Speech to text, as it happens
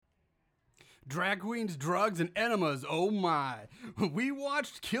drag queens, drugs, and enemas. Oh my. We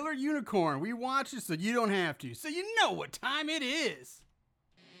watched Killer Unicorn. We watched it so you don't have to. So you know what time it is.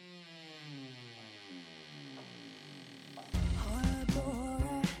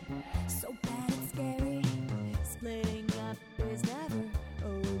 Horror, so bad it's scary. Splitting up is never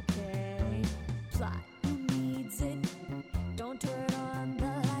okay. Plot, who needs it? Don't turn on the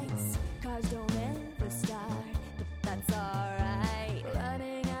lights. Cars don't ever start, but that's alright.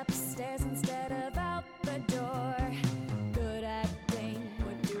 Running upstairs instead of out the door. Good acting,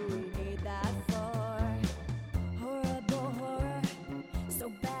 what do we need that for? Horrible horror, so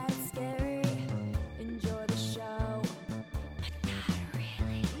bad it's scary. Enjoy the show, but not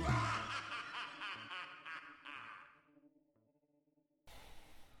really.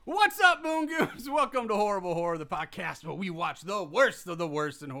 What's up, Moon Goons? Welcome to Horrible Horror, the podcast where we watch the worst of the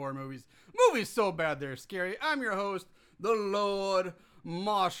worst in horror movies. Movies so bad they're scary. I'm your host, the Lord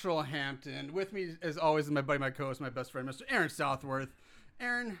Marshall Hampton. With me, as always, is my buddy, my co-host, my best friend, Mr. Aaron Southworth.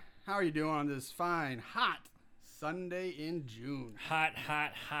 Aaron, how are you doing on this fine, hot Sunday in June? Hot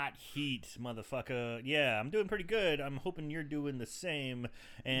heat, motherfucker. Yeah, I'm doing pretty good. I'm hoping you're doing the same.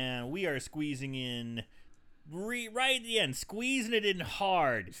 And we are squeezing in right at the end, squeezing it in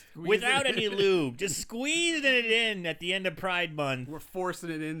hard, without any lube. Just squeezing it in at the end of Pride Month. We're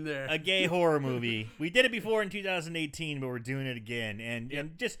forcing it in there. A gay horror movie. We did it before in 2018, but we're doing it again.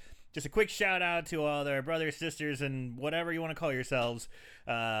 And just a quick shout out to all their brothers, sisters, and whatever you want to call yourselves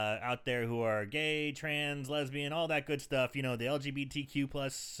out there who are gay, trans, lesbian, all that good stuff. You know, the LGBTQ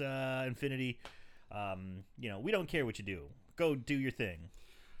plus infinity. We don't care what you do. Go do your thing.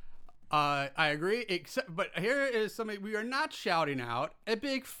 I agree, but here is something we are not shouting out. A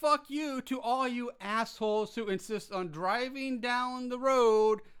big fuck you to all you assholes who insist on driving down the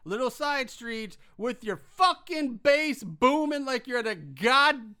road, little side streets, with your fucking bass booming like you're at a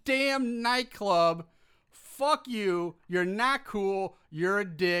goddamn nightclub. Fuck you. You're not cool. You're a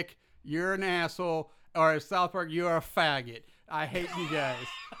dick. You're an asshole. Or as South Park, you're a faggot. I hate you guys.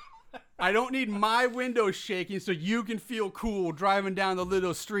 I don't need my windows shaking so you can feel cool driving down the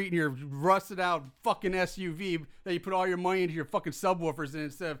little street in your rusted out fucking SUV that you put all your money into your fucking subwoofers in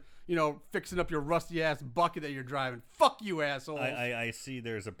instead of, fixing up your rusty ass bucket that you're driving. Fuck you, assholes. I see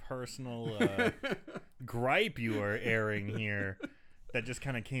there's a personal gripe you are airing here that just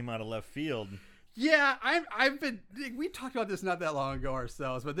kind of came out of left field. Yeah, we talked about this not that long ago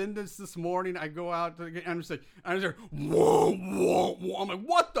ourselves, but then this morning I go out and I'm just like, whoa, whoa, whoa. I'm like,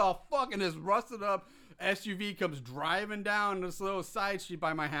 what the fuck? And this rusted up SUV comes driving down this little side street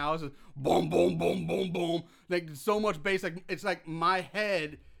by my house, and boom, boom, boom, boom, boom. Like so much bass, like it's like my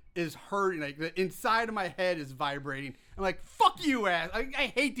head is hurting, like the inside of my head is vibrating. I'm like, fuck you, ass.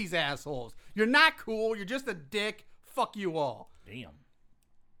 I hate these assholes. You're not cool. You're just a dick. Fuck you all. Damn.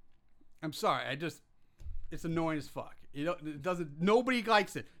 I'm sorry. It's annoying as fuck. Nobody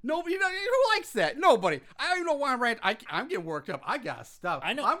likes it. Nobody, who likes that? Nobody. I don't even know why I'm right. I'm getting worked up. I got stuff.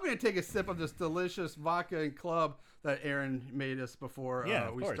 I know. I'm going to take a sip of this delicious vodka and club that Aaron made us before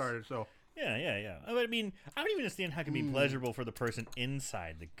we started. So Yeah. I mean, I don't even understand how it can be pleasurable for the person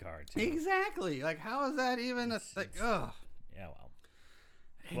inside the car, too. Exactly. Like, how is that even ugh. Yeah, well.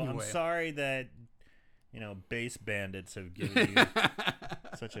 Anyway. Well, I'm sorry that, base bandits have given you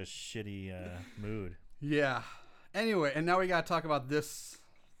such a shitty mood. Yeah. Anyway, and now we got to talk about this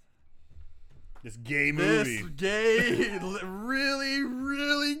gay movie. This gay, really,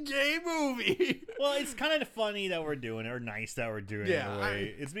 really gay movie. Well, it's kind of funny that we're doing it, or nice that we're doing it in a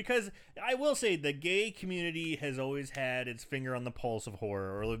way. It's because, I will say, the gay community has always had its finger on the pulse of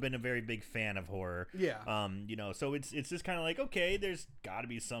horror, or they've been a very big fan of horror. Yeah. So it's just kind of like, okay, there's got to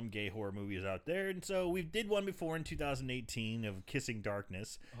be some gay horror movies out there. And so we did one before in 2018 of Kissing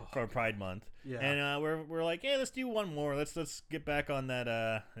Darkness for Pride Month. Yeah. And we're like, hey, let's do one more. Let's get back on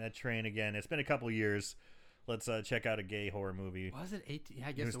that train again. It's been a couple years. Let's check out a gay horror movie. Was it 18? Yeah,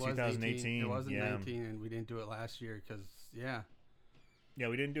 I guess it was 2018. It wasn't 19, and we didn't do it last year because, Yeah,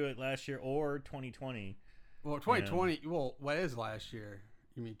 we didn't do it last year or 2020. Well, 2020, well, what is last year?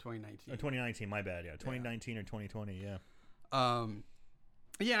 You mean 2019? 2019, my bad, yeah. 2019 or 2020, yeah.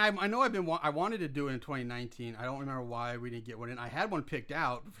 Yeah, I know I wanted to do it in 2019. I don't remember why we didn't get one in. I had one picked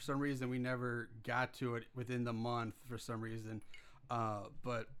out, but for some reason we never got to it within the month for some reason.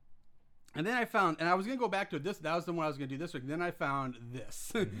 And then I found, and I was going to go back to this. That was the one I was going to do this week. Then I found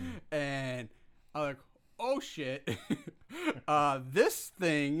this. And I was like, oh, shit. This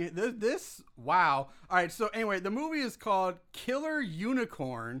thing, wow. All right, so anyway, the movie is called Killer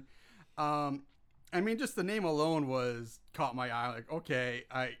Unicorn. Just the name alone caught my eye. Like, okay,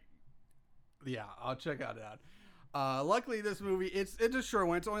 I'll check it out. Luckily, this movie it's a short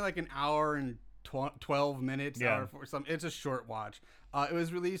one. It's only like an hour and 12 minutes. Yeah. It's a short watch. It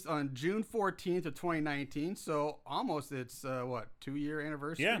was released on June 14th of 2019, so almost its 2-year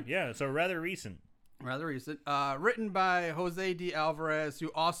anniversary. Yeah. So rather recent. Rather recent. Written by Jose D. Alvarez,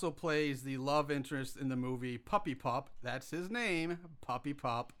 who also plays the love interest in the movie Puppy Pup. That's his name, Puppy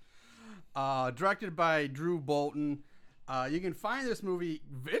Pup. Directed by Drew Bolton. You can find this movie.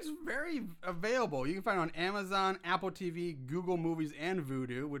 It's very available. You can find it on Amazon, Apple TV, Google Movies, and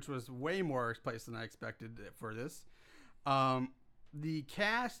Vudu, which was way more place than I expected for this. The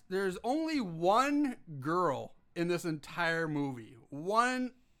cast, there's only one girl in this entire movie.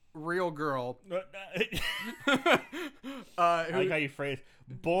 One real girl. I like how you phrase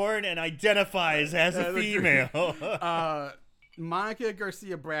born and identifies as a female. Monica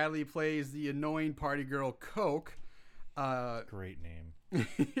Garcia Bradley plays the annoying party girl Coke. Great name.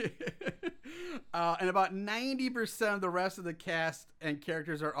 And about 90% of the rest of the cast and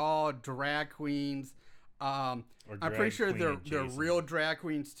characters are all drag queens. I'm pretty sure they're real drag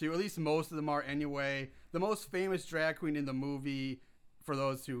queens too. At least most of them are anyway. The most famous drag queen in the movie, for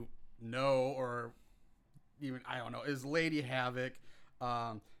those who know or even I don't know, is Lady Havoc.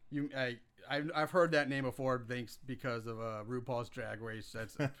 I've heard that name before, thanks because of RuPaul's Drag Race.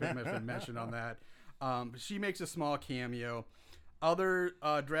 That's pretty much been mentioned on that. She makes a small cameo. Other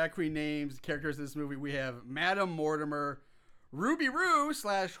drag queen names, characters in this movie, we have Madame Mortimer, Ruby Roo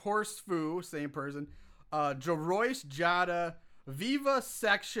 / Horse Foo, same person, Joroyce Jada, Viva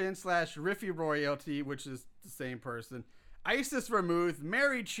Section / Riffy Royalty, which is the same person, Isis Vermouth,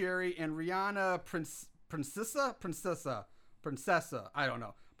 Mary Cherry, and Rihanna Princessa. I don't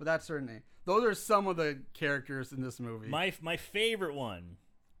know, but that's her name. Those are some of the characters in this movie. My favorite one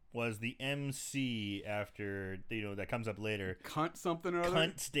was the MC after, that comes up later. Cunt something or other?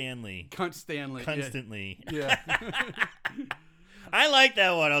 Cunt Stanley. Constantly. Yeah. I like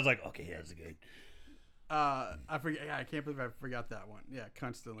that one. I was like, okay, that's good. I forget. Yeah, I can't believe I forgot that one. Yeah,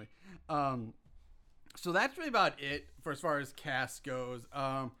 constantly. So that's really about it for as far as cast goes.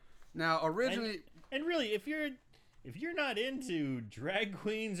 Now originally, and really, if you're not into drag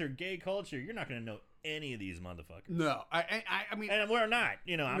queens or gay culture, you're not gonna know any of these motherfuckers. No, I mean, and we're not.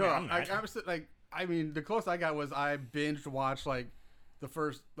 I'm not. I mean, the closest I got was I binged watched like the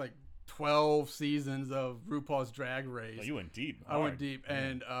first 12 seasons of RuPaul's Drag Race. Oh, you went deep. I went deep,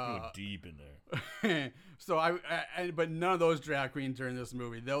 and you went deep in there. So but none of those drag queens are in this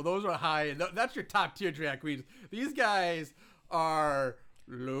movie. Though those are high. That's your top tier drag queens. These guys are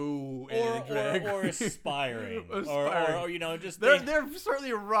low or aspiring, or just they're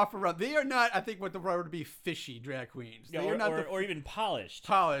certainly rough around. They are not. I think what the word would be fishy drag queens. Yeah, they are not or even polished.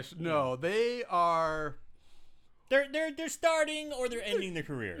 Polished. No, they are. They're starting or they're ending their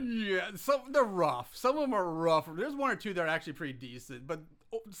career. Yeah, they're rough. Some of them are rough. There's one or two that are actually pretty decent, but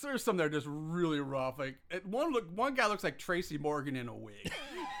there's some that are just really rough. Like one guy looks like Tracy Morgan in a wig.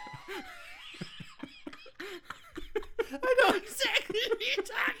 I know exactly what you're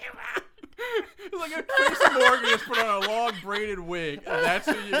talking about. It's like if Tracy Morgan just put on a long braided wig, and that's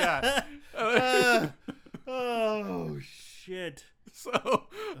who you got. Oh shit. So,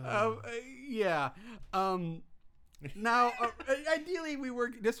 yeah. Now, ideally,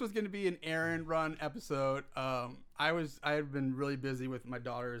 this was going to be an errand run episode. I had been really busy with my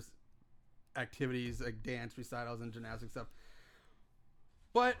daughter's activities, like dance recitals and gymnastics stuff.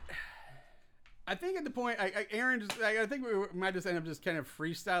 But I think at the point, Aaron, I think we might just end up just kind of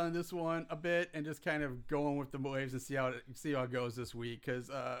freestyling this one a bit and just kind of going with the waves and see how it goes this week,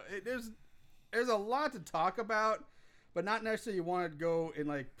 because there's a lot to talk about. But not necessarily you want to go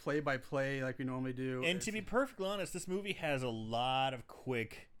in play by play like we normally do. And to be perfectly honest, this movie has a lot of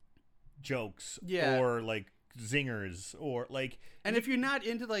quick jokes Yeah. or zingers or And if you're not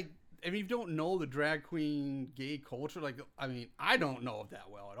into if you don't know the drag queen gay culture, I don't know it that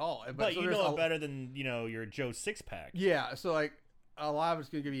well at all. But so you know it better than your Joe Sixpack. Yeah, so a lot of it's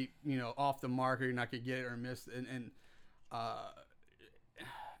gonna be off the mark, or you're not gonna get it or miss. And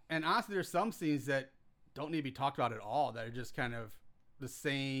honestly, there's some scenes that don't need to be talked about at all, that are just kind of the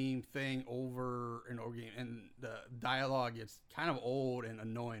same thing over and over again, and the dialogue gets kind of old and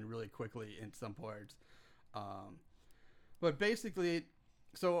annoying really quickly in some parts. But basically,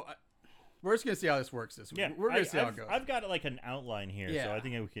 so we're just gonna see how this works this week. Yeah, we're gonna see how it goes. I've got an outline here, Yeah. so I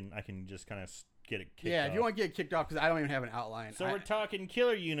think I can just kind of get it kicked off. Yeah, if you want to get it kicked off, because I don't even have an outline. So we're talking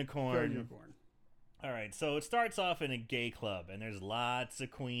Killer Unicorn. Killer Unicorn. All right, so it starts off in a gay club, and there's lots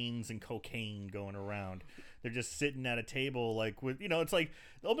of queens and cocaine going around. They're just sitting at a table, with it's it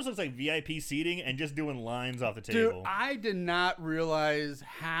almost looks like VIP seating and just doing lines off the table. Dude, I did not realize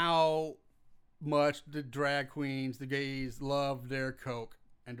how much the drag queens, the gays, love their coke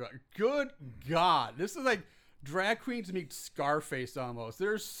and drug. Good God, this is like drag queens meet Scarface almost.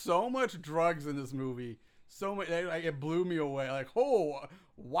 There's so much drugs in this movie. So much, like, it blew me away. Like, oh,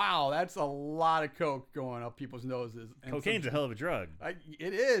 wow, that's a lot of coke going up people's noses. And Cocaine's a hell of a drug.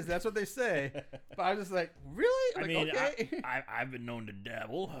 It is. That's what they say. But I was just like, really? Like, I mean, okay. I've been known to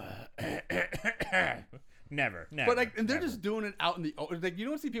dabble. Never. But like, and they're never. just doing it out in the like. You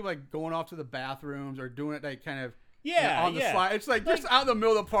don't see people like going off to the bathrooms or doing it like kind of on the yeah. slide. It's like just out in the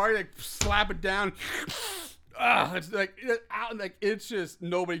middle of the party, like slap it down. It's like out like it's just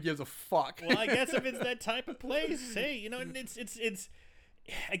nobody gives a fuck. Well, I guess if it's that type of place, hey, you know, and it's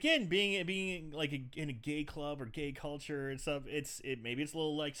again being like in a gay club or gay culture and stuff. Maybe it's a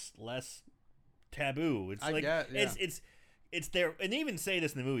little like less taboo. It's like it's their, and they even say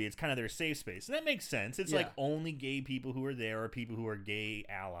this in the movie. It's kind of their safe space, and that makes sense. It's like only gay people who are there, or people who are gay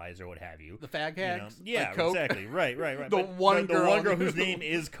allies, or what have you. The fag hags, yeah, like Coke. exactly, right. The one girl whose name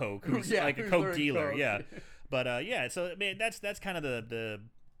is Coke, who's like a Coke dealer, Coke. yeah. But yeah, so I mean that's kind of the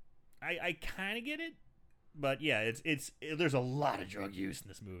I kind of get it, but yeah, there's a lot of drug use in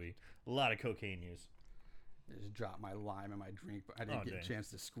this movie, a lot of cocaine use. I just dropped my lime in my drink, but I didn't get a chance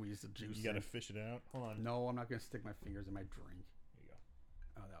to squeeze the juice. You gotta fish it out. Hold on. No, I'm not gonna stick my fingers in my drink. There you go.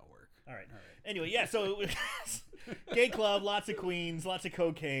 Oh, that'll work. All right. Anyway, yeah. So gay club, lots of queens, lots of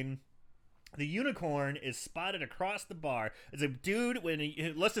cocaine. The unicorn is spotted across the bar. It's a dude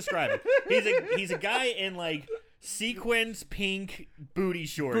let's describe it. He's a guy in like sequins pink booty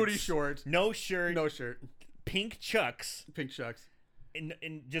shorts. No shirt. Pink chucks.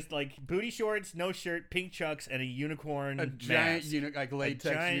 In just like booty shorts, no shirt, pink chucks, and a unicorn a mask. Giant like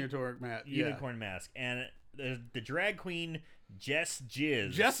latex unicorn mask. And the drag queen Jess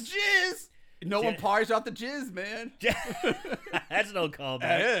Jizz. No one parties out the jizz, man. That's no callback.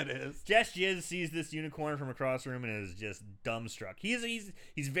 Yeah, it is. Jess Jizz sees this unicorn from across the room and is just dumbstruck.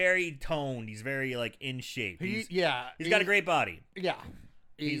 He's very toned. He's very like in shape. He's got a great body. Yeah.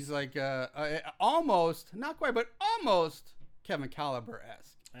 He's like almost, not quite, but almost Kevin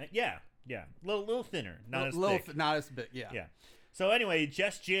Caliber-esque. Yeah. Little thinner, not as thick. Not as big. Yeah. So anyway,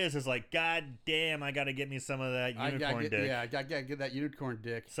 Jess Jizz is like, God damn, I gotta get me some of that unicorn dick. Yeah, I gotta get that unicorn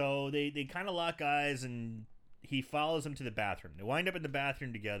dick. So they kind of lock eyes, and he follows him to the bathroom. They wind up in the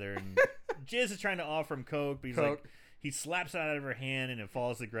bathroom together, and Jizz is trying to offer him coke, but he's like, he slaps it out of her hand, and it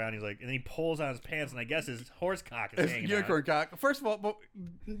falls to the ground. He's like, and then he pulls out his pants, and I guess his horse cock is hanging unicorn out. cock. First of all,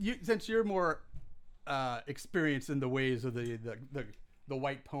 since you're more experienced in the ways of the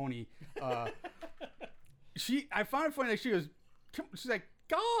white pony, I found it funny that she's like,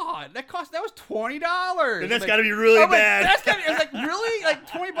 God, that was $20. And that's got to be really bad. It was like, really? Like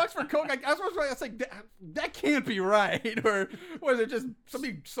 $20 for Coke? Like, I was like, that can't be right. Or was it just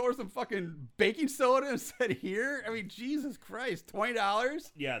somebody sold some fucking baking soda and said, here? I mean, Jesus Christ,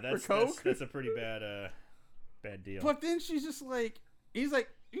 $20? Yeah, for Coke? That's a pretty bad deal. But then she's just like, he's like,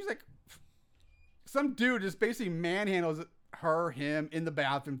 some dude just basically manhandles him in the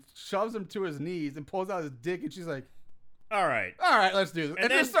bathroom, shoves him to his knees, and pulls out his dick, and she's like, all right, let's do this. And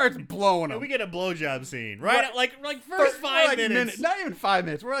then starts blowing him. We get a blowjob scene, right? Like first 5 minutes. Not even 5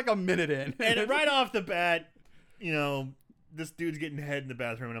 minutes. We're like a minute in. And right off the bat, you know, this dude's getting head in the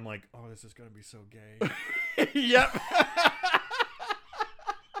bathroom, and I'm like, oh, this is going to be so gay. Yep.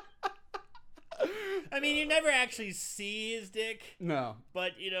 I mean, you never actually see his dick. No.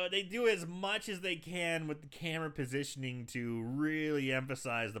 But, you know, they do as much as they can with the camera positioning to really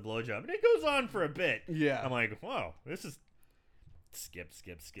emphasize the blowjob. And it goes on for a bit. Yeah. I'm like, whoa, this is... Skip.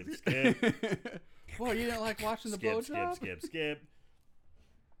 Well, you didn't like watching the blowjob? Skip.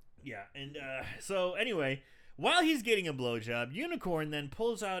 Yeah, and so anyway, while he's getting a blowjob, Unicorn then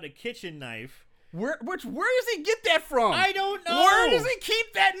pulls out a kitchen knife. Where does he get that from? I don't know. Where does he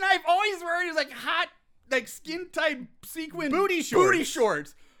keep that knife? All he's wearing is like hot, like skin tight sequin booty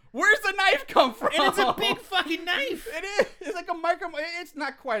shorts. Where's the knife come from? And it's a big fucking knife. It is. It's like a micro. It's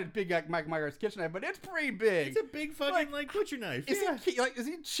not quite as big like Mike Myers' kitchen knife, but it's pretty big. It's a big fucking like butcher knife. Is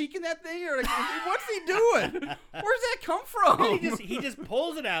he cheeking that thing, or like, what's he doing? Where's that come from? He just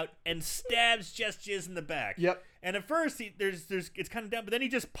pulls it out and stabs Jess Jizz in the back. Yep. And at first it's kind of down, but then he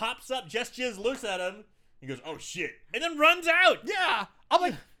just pops up. Jess Jizz looks at him. He goes, "Oh shit!" and then runs out. Yeah. I'm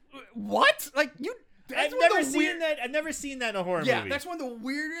like, what? Like you. I've never seen that in a horror movie. Yeah, that's one of the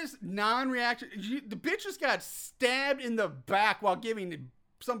weirdest non-reaction. The bitch just got stabbed in the back while giving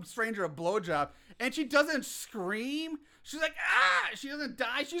some stranger a blowjob, and she doesn't scream. She's like, ah! She doesn't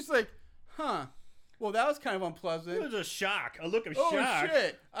die. She's like, huh. Well, that was kind of unpleasant. It was a shock, a look of shock. Oh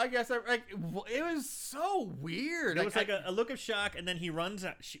shit! I guess it was so weird. It was like a look of shock, and then he runs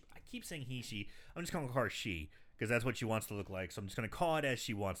out. keep saying he, she. I'm just going to call her she because that's what she wants to look like. So I'm just going to call it as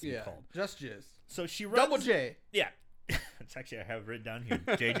she wants to be called. Just Jizz. So she runs. Double J. Yeah. It's actually, I have it written down here.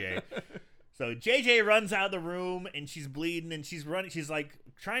 JJ. So JJ runs out of the room and she's bleeding and she's running. She's like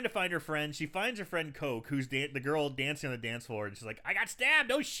trying to find her friend. She finds her friend Coke, who's the girl dancing on the dance floor. And she's like, I got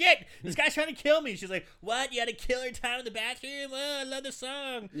stabbed. Oh shit. This guy's trying to kill me. She's like, what? You had a killer time in the bathroom? Oh, I love the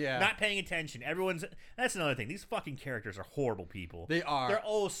song. Yeah. Not paying attention. That's another thing. These fucking characters are horrible people. They are. They're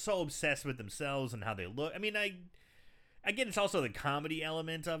all so obsessed with themselves and how they look. I mean, I get it's also the comedy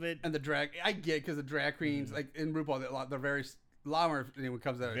element of it. And the drag, I get because the drag queens, like in RuPaul, they're very, a lot of them, when it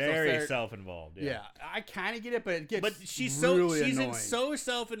comes out, Very self-involved. Yeah, I kind of get it, but it gets she's really annoying. So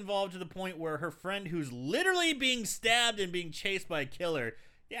self-involved to the point where her friend, who's literally being stabbed and being chased by a killer,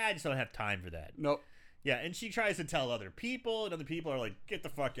 I just don't have time for that. Nope. Yeah, and she tries to tell other people, and other people are like, "Get the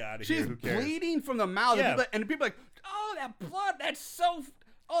fuck out of here." She's Who cares? bleeding from the mouth, Yeah. and people are like, "Oh, that blood! That's so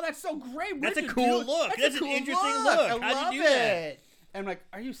great! That's Where'd a you cool do- look. That's an cool interesting look. I How'd you love do that?" it. And I'm like,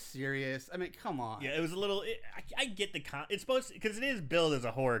 "Are you serious? I mean, come on." Yeah, it was a little. I get the it's supposed because it is billed as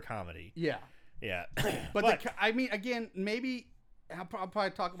a horror comedy. Yeah. Yeah, But I mean, again, maybe I'll probably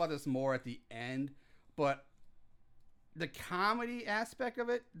talk about this more at the end, but the comedy aspect of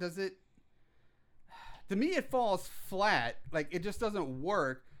it, to me, it falls flat. Like, it just doesn't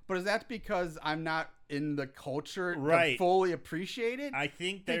work. But is that because I'm not in the culture to fully appreciate it? I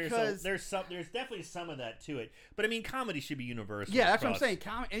think there's definitely some of that to it. But I mean, comedy should be universal. Yeah, that's what I'm saying.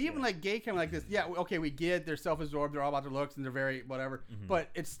 And even like gay comedy like this, yeah, okay, we get they're self-absorbed, they're all about their looks, and they're very whatever. Mm-hmm. But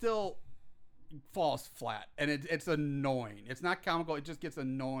it still falls flat, and it's annoying. It's not comical. It just gets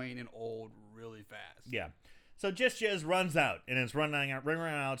annoying and old really fast. Yeah. So Just Jizz runs out, and it's running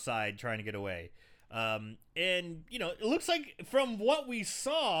around outside trying to get away. And, it looks like from what we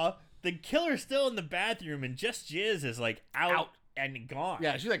saw, the killer's still in the bathroom, and Just Jizz is, like, out and gone.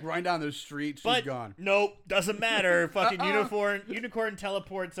 Yeah, she's, like, running down the street. She's gone. Nope, doesn't matter. Fucking unicorn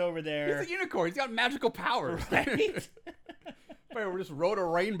teleports over there. He's a unicorn. He's got magical powers. Right? We just rode a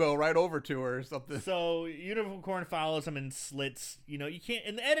rainbow right over to her or something. So Unicorn follows him and slits. You can't.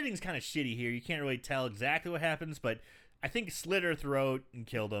 And the editing's kind of shitty here. You can't really tell exactly what happens, but I think slit her throat and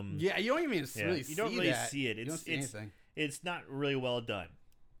killed him. Yeah, you don't even really see that. You don't really see it. You don't see anything. It's not really well done.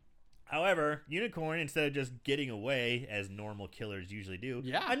 However, Unicorn, instead of just getting away as normal killers usually do,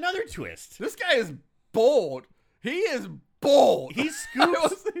 another twist. This guy is bold. He is bold. He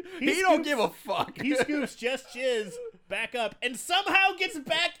scoops. He don't give a fuck. He scoops Just Jizz back up and somehow gets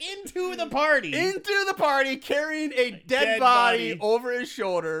back into the party. Carrying a dead body over his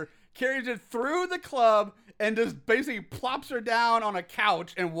shoulder, carries it through the club, and just basically plops her down on a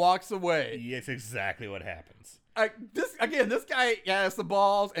couch and walks away. Yes, exactly what happens. This guy has the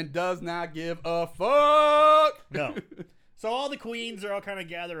balls and does not give a fuck. No. So all the queens are all kind of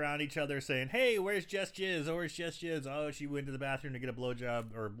gathered around each other saying, hey, where's Just Jizz? Oh, where's Just Jizz? Oh, she went to the bathroom to get a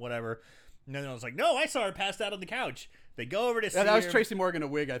blowjob or whatever. And then I was like, no, I saw her passed out on the couch. They go over to see her. That was Tracy Morgan, a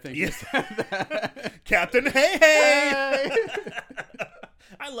wig, I think. Yeah. Captain Hey Hey!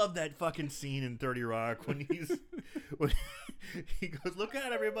 I love that fucking scene in 30 Rock when he goes, look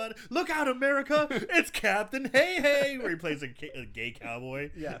out, everybody. Look out, America. It's Captain Hey Hey, where he plays a gay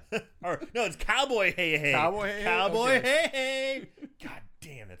cowboy. Yeah. Or, no, it's Cowboy Hey Hey. Cowboy Hey Hey. God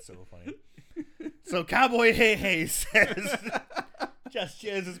damn, that's so funny. So Cowboy Hey Hey says, Just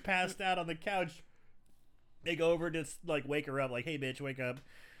Jizz is passed out on the couch. They go over to like wake her up, like, hey, bitch, wake up.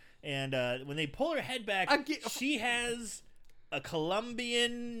 And when they pull her head back, she has a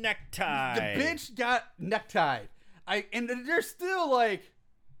Colombian necktie. The bitch got necktied. And they're still like,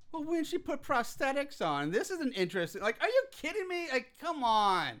 well, when she put prosthetics on, this isn't interesting. Like, are you kidding me? Like, come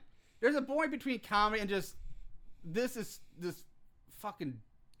on. There's a point between comedy and just, this fucking.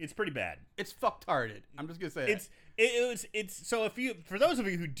 It's pretty bad. It's fucktarded. I'm just gonna say it's so for those of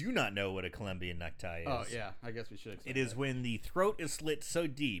you who do not know what a Colombian necktie is. Oh yeah, I guess we should. It is when the throat is slit so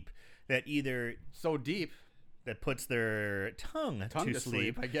deep that that puts their tongue to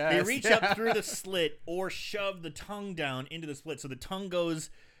sleep. I guess they reach up through the slit or shove the tongue down into the slit, so the tongue goes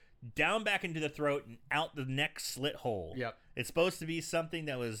down back into the throat and out the neck slit hole. Yep. It's supposed to be something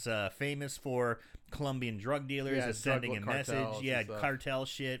that was famous for Colombian drug dealers sending a message. Yeah, cartel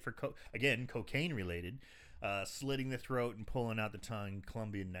shit for cocaine related. Slitting the throat and pulling out the tongue.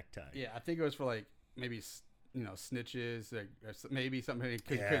 Colombian necktie. Yeah, I think it was for like maybe snitches, or maybe somebody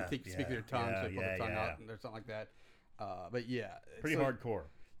couldn't speak their tongue, so they put the tongue out or something like that. But yeah, pretty hardcore.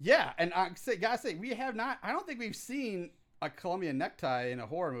 Yeah, and gotta say we have not. I don't think we've seen a Colombian necktie in a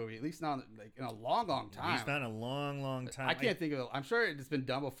horror movie, at least not like in a long time. At least not in a long time. I can't think of it. I'm sure it's been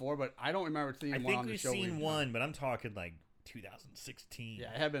done before, but I don't remember seeing one on the show. I think we've seen one, but I'm talking like 2016.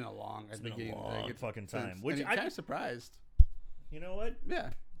 Yeah, it had been a long. It's been a long fucking time. Which Which I'm kind of surprised. you know what? Yeah.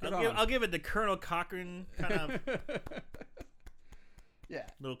 I'll give it the Colonel Cochran kind of Yeah.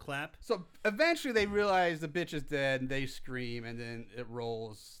 little clap. So eventually they realize the bitch is dead, and they scream, and then it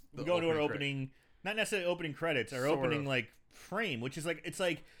rolls. We go to our opening, not necessarily opening credits, our Sort opening of. like frame, which is like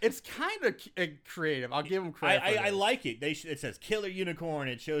it's kind of creative. I'll give them credit. I like it. It says Killer Unicorn.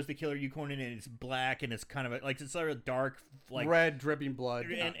 It shows the Killer Unicorn in it. It's black and it's kind of like it's sort of dark, like red dripping blood,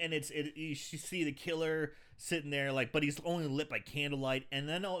 and you see the killer sitting there like, but he's only lit by candlelight, and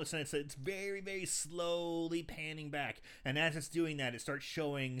then all of a sudden it's very, very slowly panning back, and as it's doing that, it starts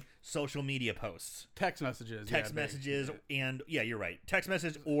showing social media posts, text messages, and you're right, text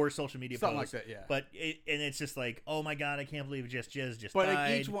message or social media something posts, like that, yeah. But it's just like, oh my god, I can't believe just died.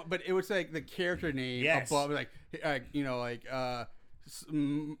 Like each one, but it was like the character name above, like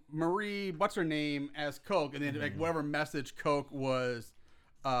Marie, what's her name as Coke, and then like whatever message Coke was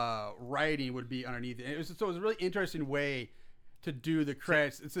writing would be underneath it. And it was a really interesting way to do the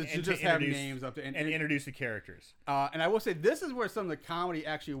credits. To just have names up there and introduce the characters. And I will say this is where some of the comedy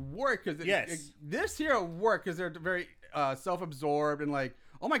actually worked, because this here worked because they're very self-absorbed and like,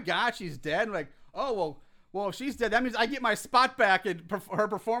 oh my god, she's dead. And like, oh well, if she's dead, that means I get my spot back in her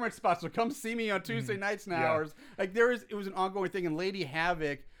performance spot. So come see me on Tuesday nights now. Or, like it was an ongoing thing. And Lady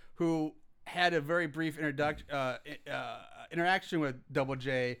Havoc, who had a very brief interaction with Double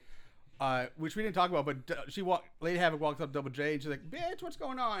J, which we didn't talk about, but Lady Havoc walks up to Double J and she's like, "Bitch, what's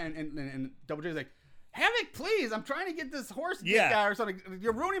going on?" And Double J's like, "Havoc, please, I'm trying to get this horse guy or something.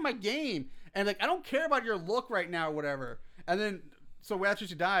 You're ruining my game." And like, I don't care about your look right now or whatever. And then so after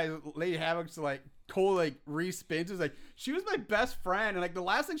she dies, Lady Havoc's like totally like respins. It's like, she was my best friend, and like the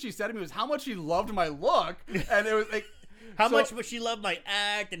last thing she said to me was how much she loved my look, and it was like. How much would she love my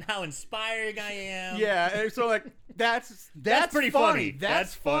act and how inspiring I am? Yeah, and so like that's pretty funny.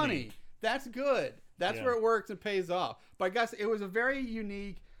 That's funny. That's good. That's where it works and pays off. But I guess it was a very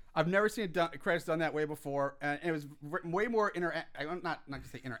unique. I've never seen credits done that way before, and it was way more not to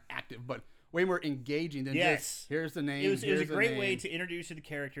say interactive, but way more engaging than just here's the name. It was a great way to introduce you to the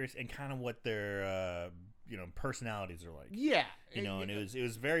characters and kind of what their personalities are like. Yeah, and it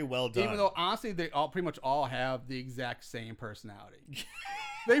was very well done. Even though honestly, they pretty much all have the exact same personality.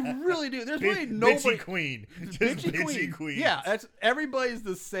 They really do. There's really nobody. Bitchy Queen. Bitchy Queen. Yeah, everybody's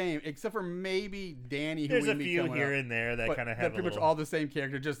the same except for maybe Danny. There's a few here and there that kind of have pretty much all the same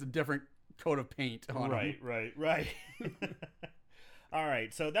character, just a different coat of paint on them. Right. All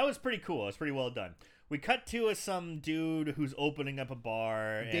right, so that was pretty cool. It's pretty well done. We cut to some dude who's opening up a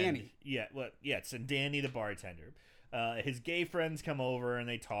bar. Danny. It's Danny the bartender. His gay friends come over and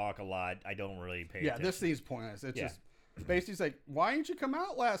they talk a lot. I don't really pay attention. Yeah, this scene's pointless. It's just basically like, why didn't you come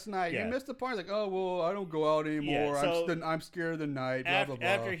out last night? You missed the party. Like, oh, well, I don't go out anymore. So I'm scared of the night, blah, blah, blah.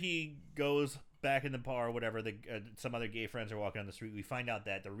 After he goes back in the bar or whatever, some other gay friends are walking on the street. We find out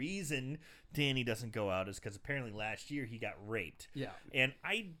that the reason Danny doesn't go out is because apparently last year he got raped. Yeah. And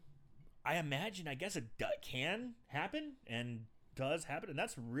I imagine, I guess it can happen and does happen, and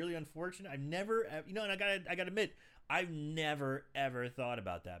that's really unfortunate. I've never, and I gotta admit, I've never ever thought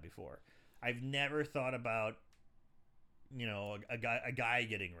about that before. I've never thought about, a guy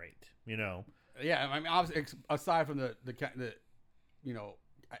getting raped. Yeah, I mean, obviously, aside from the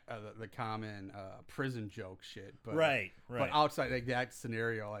common prison joke shit, but right. But outside like that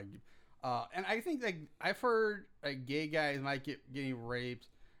scenario, like, and I think like I've heard like gay guys might getting raped.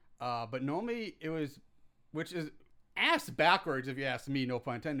 But normally it was, which is ass backwards if you ask me, no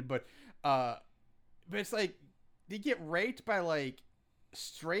pun intended. But it's like they get raped by like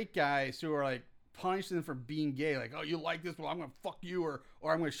straight guys who are like punishing them for being gay. Like, oh, you like this? Well, I'm gonna fuck you, or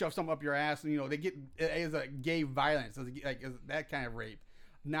I'm gonna shove something up your ass. And they get it as a gay violence, as that kind of rape,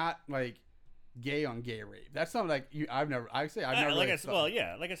 not like gay on gay rape. That's something like I've never like I said,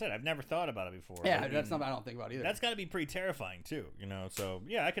 I've never thought about it before. Yeah, that's something I don't think about either. That's got to be pretty terrifying too, So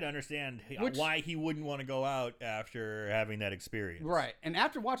yeah, I could understand why he wouldn't want to go out after having that experience. Right, and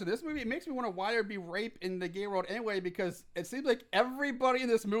after watching this movie, it makes me wonder why there'd be rape in the gay world anyway, because it seems like everybody in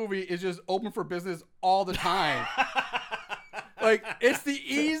this movie is just open for business all the time. Like, it's the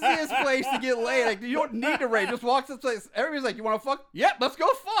easiest place to get laid. Like, you don't need to rape. Just walk to this place. Everybody's like, you want to fuck? Yep, let's go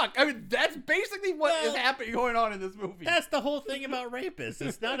fuck. I mean, that's basically what is happening going on in this movie. That's the whole thing about rapists.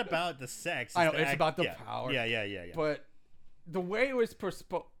 It's not about the sex. I know, it's about the power. Yeah. But the way it was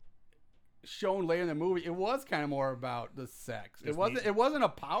shown later in the movie, it was kind of more about the sex. It wasn't a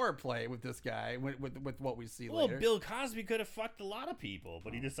power play with this guy with what we see later. Well, Bill Cosby could have fucked a lot of people,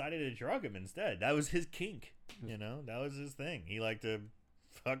 but he decided to drug him instead. That was his kink. That was his thing. He liked to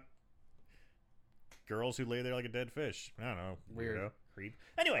fuck girls who lay there like a dead fish. I don't know. Weird. Weirdo. Creep.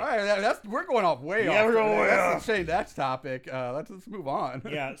 Anyway. All right, we're going off way off. Yeah, we're going way off. Let's change that topic. Let's move on.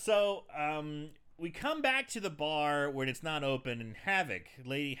 Yeah, so we come back to the bar when it's not open, and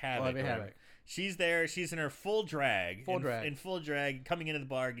Lady Havoc. Lady Havoc. She's there. She's in her full drag. In full drag, coming into the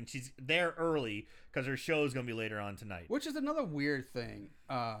bar, and she's there early because her show is going to be later on tonight. Which is another weird thing.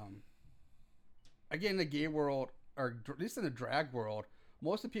 Again, in the gay world, or at least in the drag world,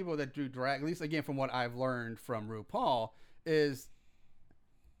 most of the people that do drag, at least again from what I've learned from RuPaul, is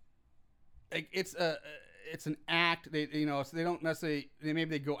like it's an act. They so they don't necessarily maybe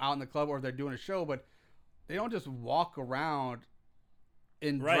they go out in the club or they're doing a show, but they don't just walk around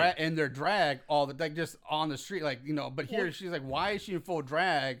in their drag all the like just on the street But here she's like, why is she in full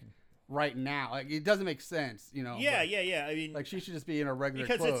drag right now? Like it doesn't make sense, Yeah. I mean, like she should just be in her regular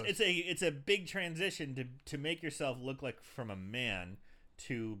because clothes. it's a big transition to make yourself look like from a man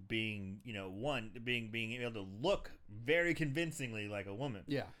to being being able to look very convincingly like a woman.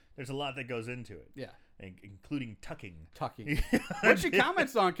 Yeah. There's a lot that goes into it. Yeah. Including tucking. Which she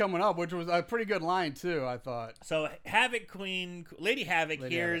comments on coming up, which was a pretty good line too, I thought. So Lady Havoc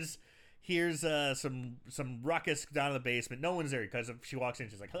hears some ruckus down in the basement. No one's there because she walks in.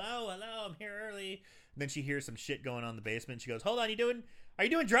 She's like, hello, I'm here early. And then she hears some shit going on in the basement. She goes, hold on, are you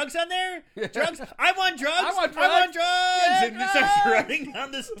doing drugs on there? Drugs? I want drugs. I want drugs. Yeah, and starts running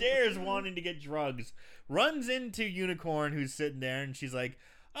down the stairs wanting to get drugs. Runs into Unicorn, who's sitting there, and she's like,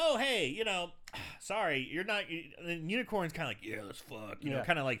 oh, hey, sorry, you're not. And Unicorn's kind of like, yeah, let's fuck.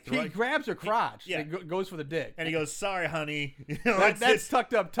 Kind of like he grabs her crotch. And goes for the dick. And he goes, sorry, honey. That's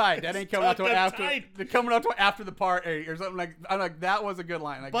tucked up tight. That ain't coming out till after. They're coming out till after the party or something like. I'm like, that was a good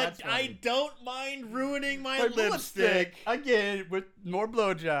line. Like, but I don't mind ruining my lipstick again with more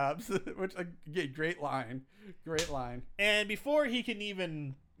blowjobs, which again, great line. And before he can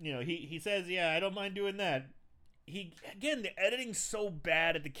even, he says, yeah, I don't mind doing that. The editing's so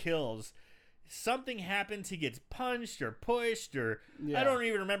bad at the kills. Something happens. He gets punched or pushed or I don't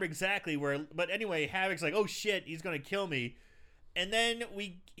even remember exactly where. But anyway, Havoc's like, oh shit, he's gonna kill me. And then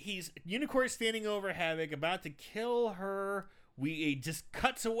Unicorn standing over Havoc, about to kill her. It just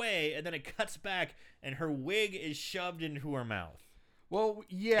cuts away, and then it cuts back, and her wig is shoved into her mouth. Well,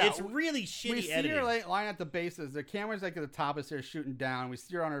 yeah, it's really shitty. We see editing. her lying at the bases. The camera's like at the top of her shooting down. We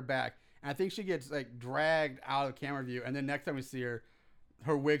see her on her back. And I think she gets like dragged out of the camera view, and then next time we see her,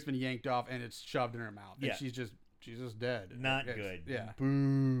 her wig's been yanked off and it's shoved in her mouth. And she's just dead. Not good. Yeah.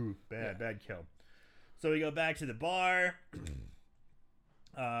 Boo. Bad kill. So we go back to the bar.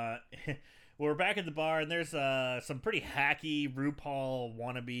 We're back at the bar, and there's some pretty hacky RuPaul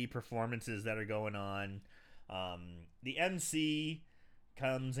wannabe performances that are going on. The MC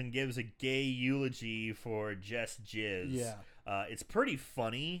comes and gives a gay eulogy for Jess Jizz. Yeah. It's pretty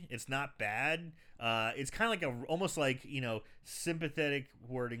funny. It's not bad. It's kind of like almost like, sympathetic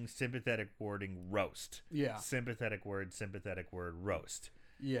wording, roast. Yeah. Sympathetic word, roast.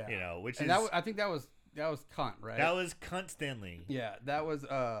 Yeah. Which and is... I think that was cunt, right? That was Cunt Stanley. Yeah, that was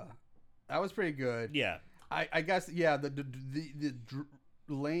pretty good. Yeah. I guess, yeah, the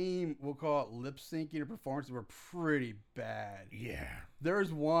lame, we'll call it lip syncing or performances were pretty bad. Yeah.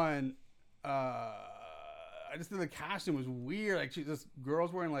 There's one, I just think the costume was weird. Like this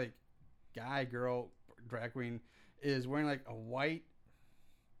girl's wearing like drag queen is wearing like a white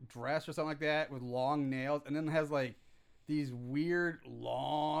dress or something like that with long nails, and then has like these weird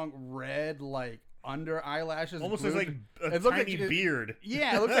long red like under eyelashes. Almost looks like a tiny beard.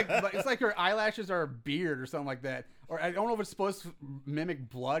 Yeah, it looks like it's like her eyelashes are a beard or something like that. Or I don't know if it's supposed to mimic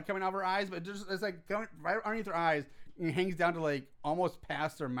blood coming out of her eyes, but it's like going right underneath her eyes. It hangs down to like almost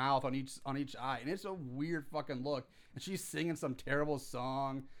past her mouth on each eye, and it's a weird fucking look. And she's singing some terrible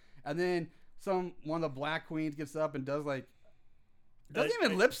song, and then one of the black queens gets up and does like doesn't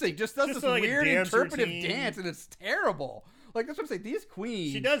even lip sync, just does this like weird interpretive dance, and it's terrible. Like that's what I'm saying. These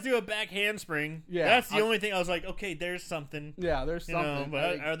queens, she does do a back handspring. Yeah, that's the only thing I was like, okay, there's something. Yeah, there's something.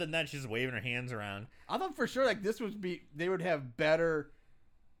 But other than that, she's just waving her hands around. I thought for sure like they would have better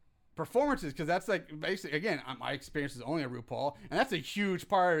performances, because that's like basically, again, my experience is only a RuPaul, and that's a huge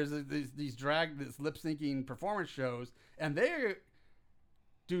part is these lip syncing performance shows, and they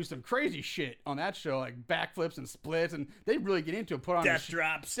do some crazy shit on that show, like backflips and splits, and they really get into it. Put on death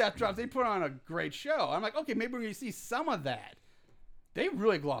drops. They put on a great show. I'm like, okay, maybe we're gonna see some of that. They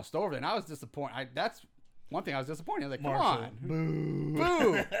really glossed over it, and I was disappointed. That's one thing I was disappointed. I was like, come on,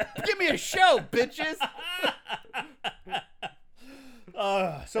 boo, give me a show, bitches.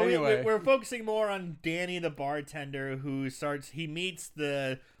 So anyway. we're focusing more on Danny the bartender, who he meets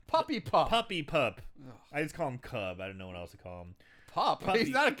the puppy pup. Puppy pup. I just call him Cub. I don't know what else to call him. Pup. Puppy. He's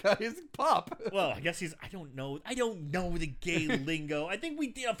not a he's a pup. Well, I guess he's. I don't know the gay lingo. I think we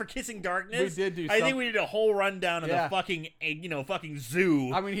did for Kissing Darkness. We did do I think some- we did a whole rundown of Yeah. the fucking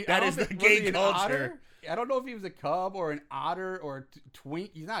zoo. I mean, that I is don't the think- was he gay an culture. otter? I don't know if he was a cub or an otter or a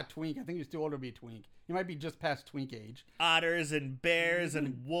twink. He's not a twink. I think he's too old to be a twink. He might be just past twink age. Otters and bears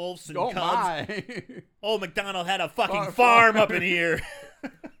and wolves and Oh cubs. my! Oh, McDonald had a fucking Farm. farm up in here.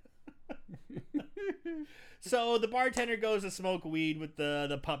 So the bartender goes to smoke weed with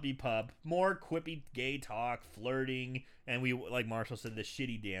the puppy pup. More quippy gay talk, flirting, and we, like Marshall said, the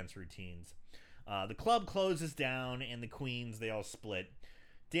shitty dance routines. The club closes down, and the queens, they all split.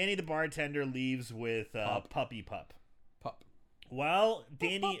 Danny the bartender leaves with puppy pup. Pup. While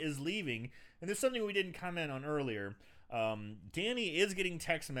Danny is leaving, and there's something we didn't comment on earlier, Danny is getting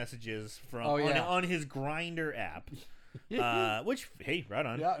text messages from on his Grindr app. Which, hey, right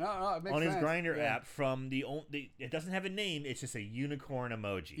on. Yeah, no, it makes on his sense. Grindr Yeah. app from it doesn't have a name, it's just a unicorn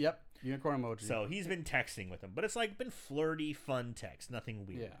emoji. Yep, unicorn emoji. So he's been texting with him, but it's like been flirty, fun text, nothing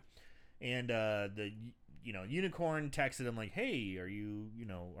weird. Yeah. And the unicorn texted him like, "Hey,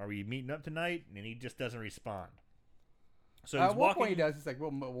 are we meeting up tonight?" And he just doesn't respond. So he's At one walking. point he does. It's like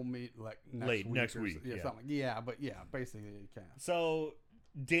we'll meet like next week. yeah. Something. Yeah, but yeah, basically it kind of. So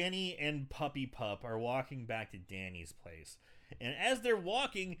Danny and Puppy Pup are walking back to Danny's place, and as they're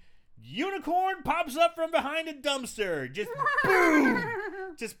walking, unicorn pops up from behind a dumpster. Just boom,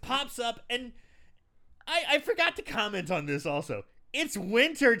 just pops up, and I forgot to comment on this also. It's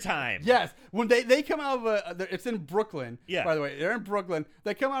winter time. Yes, when they come out of it's in Brooklyn. Yeah. By the way, they're in Brooklyn.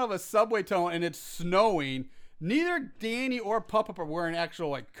 They come out of a subway tunnel and it's snowing. Neither Danny or Pup are wearing actual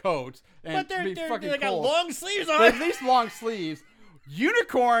like coats, and But they got cold. long sleeves But on. at least long sleeves.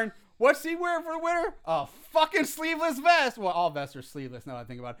 Unicorn, what's he wearing for winter? A fucking sleeveless vest. Well, all vests are sleeveless now that I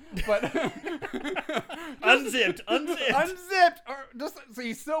think about it. But unzipped. unzipped. Or just so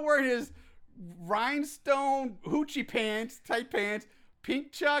he's still wearing his rhinestone hoochie pants, tight pants,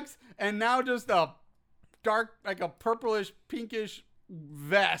 pink chucks, and now just a dark, like a purplish, pinkish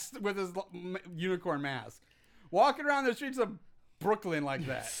vest with his unicorn mask. Walking around the streets of Brooklyn like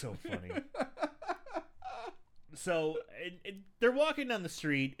that. So funny. So they're walking down the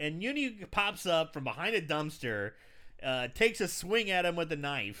street, and Uni pops up from behind a dumpster, takes a swing at him with a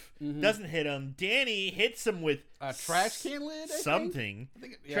knife, doesn't hit him. Danny hits him with A trash can lid, I think? something.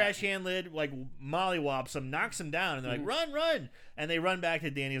 Yeah. Trash can lid, like mollywops him, knocks him down, and they're like, "Run, run!" And they run back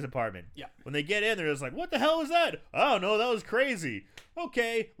to Danny's apartment. Yeah. When they get in, they're just like, "What the hell was that?" "Oh no, that was crazy."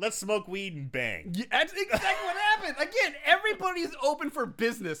 "Okay, let's smoke weed and bang." Yeah, that's exactly what happened. Again, everybody's open for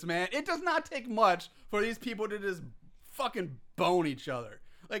business, man. It does not take much for these people to just fucking bone each other.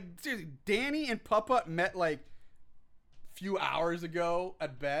 Like, seriously, Danny and Puppa met like few hours ago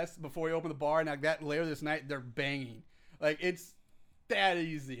at best before we opened the bar, and like that later this night they're banging. Like, it's that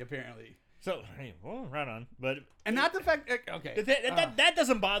easy apparently. So, hey, well, right on. But And not the fact, okay, that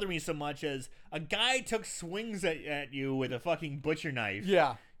doesn't bother me so much as a guy took swings at you with a fucking butcher knife.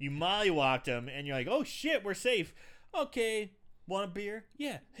 yeah. You mollywopped him, and you're like, "Oh shit, we're safe." "Okay, want a beer?"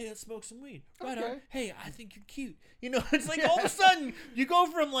 "Yeah." "Hey, let's smoke some weed." "Right Okay. on." "Hey, I think you're cute." It's like all of a sudden you go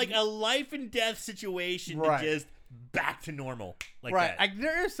from like a life and death situation Right. to just back to normal, like Right. that.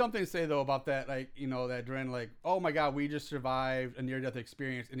 There is something to say though about that, like, that adrenaline, like, oh my god, we just survived a near-death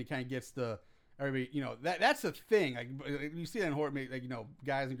experience, and he kind of gets everybody, that's the thing. Like, you see that in horror, like,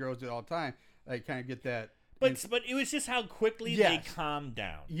 guys and girls do it all the time. Like, kind of get that. But it was just how quickly Yes. they calmed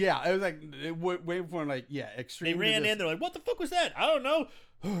down. Yeah, it was like wait for like They extreme. ran in. They're like, "What the fuck was that?" "I don't know."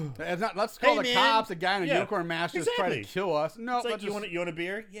 It's not. Let's call Hey, the man. cops. A guy in a Yeah, unicorn mask just trying to exactly. kill us. No, It's like, let's you just, want a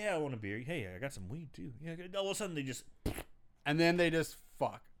beer? "Yeah, I want a beer." "Hey, I got some weed too." "Yeah." All of a sudden they just. and then they just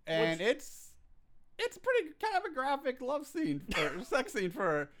fuck, and it's pretty kind of a graphic love scene or sex scene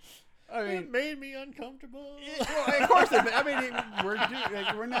for. I mean, It made me uncomfortable. well, of course. I mean,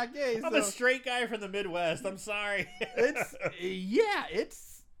 we're not gay. I'm so a straight guy from the Midwest. I'm sorry.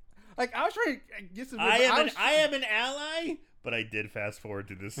 it's like I was trying to get some. I am an ally, but I did fast forward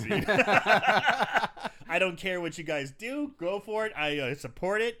to this scene. I don't care what you guys do. Go for it. I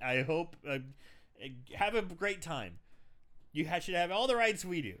support it. I hope have a great time. You should have all the rights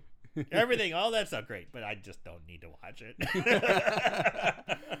we do. Everything, all that stuff, great. But I just don't need to watch it.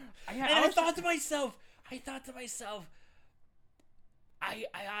 I thought to myself,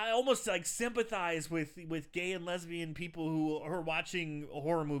 I almost like sympathize with gay and lesbian people who are watching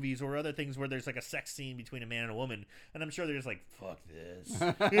horror movies or other things where there's like a sex scene between a man and a woman, and I'm sure they're just like, "Fuck this."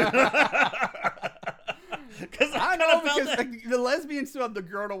 Because I know, because like, the lesbians still have the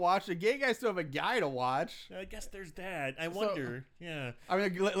girl to watch. The gay guys still have a guy to watch. I guess there's that. I wonder. Yeah. I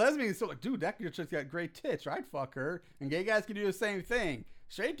mean, lesbians still like, dude, that girl just got great tits. I'd fuck her. And gay guys can do the same thing.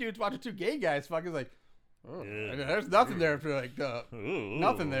 Straight dudes watching two gay guys fucking like, oh, there's nothing there for like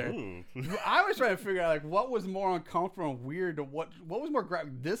nothing there. I was trying to figure out like what was more uncomfortable and weird to what was more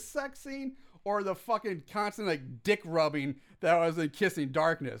graphic, this sex scene or the fucking constant like dick rubbing that was in Kissing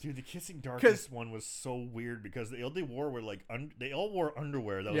Darkness. Dude, the Kissing Darkness one was so weird because they all wore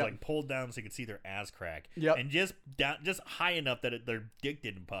underwear that was like pulled down so you could see their ass crack. Yep. And just high enough that their dick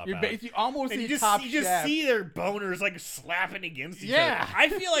didn't pop You out. basically almost And see you just, top you just shaft. see their boners like slapping against each Yeah. other. I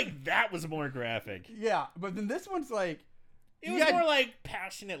feel like that was more graphic. Yeah, but then this one's like It you was got- more like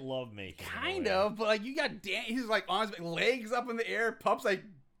passionate lovemaking. kind of, but like you got he's like on his legs up in the air, Pup's like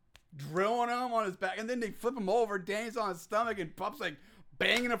drilling him on his back, and then they flip him over. Danny's on his stomach, and Pup's like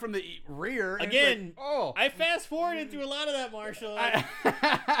banging him from the rear. And it's Again, like, oh, I fast forwarded through a lot of that, Marshall. I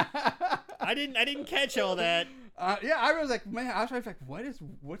didn't catch all that. Yeah, I was like, man, I was trying to like,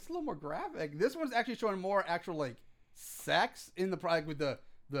 what's a little more graphic? This one's actually showing more actual like sex in the product with the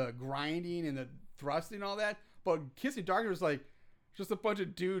grinding and the thrusting and all that. But Kissing Darkness was like just a bunch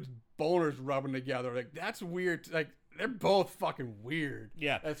of dudes boners rubbing together. Like that's weird. Like they're both fucking weird.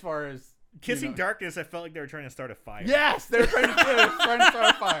 Yeah. As far as Kissing Darkness, I felt like they were trying to start a fire. Yes, they were trying to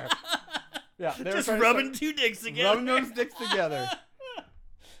start a fire. Yeah, they were Just trying to rubbing two dicks together. rubbing those dicks together.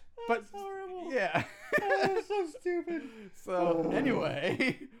 But horrible. yeah. That's so stupid. So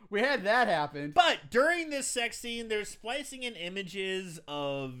anyway, we had that happen. But during this sex scene, they're splicing in images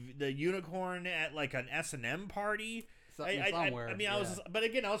of the unicorn at like an S&M party. Somewhere. I mean, I was, but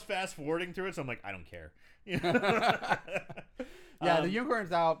again, I was fast forwarding through it, so I'm like, I don't care. Yeah, the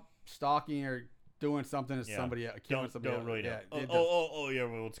unicorn's out stalking or doing something to Yeah. somebody, killing somebody. Don't really know. Yeah, Yeah.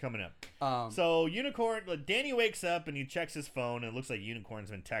 Well, it's coming up. So So unicorn, Danny wakes up and he checks his phone, and it looks like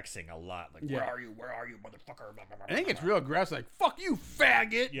unicorn's been texting a lot. Like, Yeah. Where are you, motherfucker? Blah, blah, blah, I think blah, it's blah. real aggressive, like "fuck you,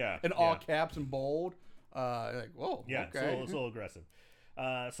 faggot." Yeah, in all yeah. caps and bold. Like whoa. Yeah, okay. it's a little aggressive.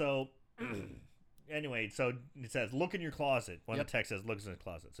 So anyway, so it says, "Look in your closet." One of the text says, "Looks in the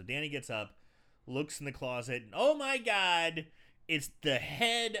closet." So Danny gets up, looks in the closet, and oh my god, it's the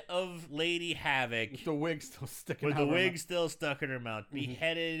head of Lady Havoc With the wig still sticking with out. the of her wig mouth. still stuck in her mouth.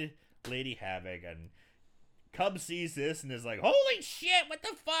 Beheaded Lady Havoc, and Cub sees this and is like, "Holy shit, what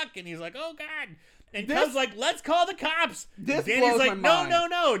the fuck?" And he's like, "Oh god." And This- Cub's like, "Let's call the cops." This Danny's blows like, my mind.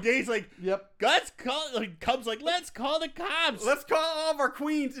 No. Danny's like, Yep. let's call. Like, Cub's like, "Let's call the cops." Let's call all of our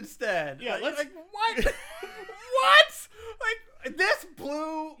queens instead. Yeah, like, let's- like what? What? Like this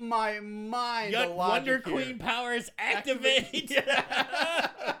blew my mind. Got the Wonder logic here. Queen powers activate.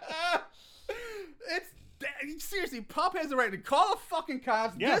 It's seriously, Pup has the right to call the fucking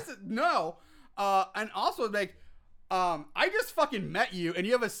cops. Yeah. No. And also like, I just fucking met you, and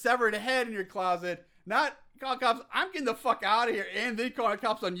you have a severed head in your closet. Not call cops. I'm getting the fuck out of here, and they call the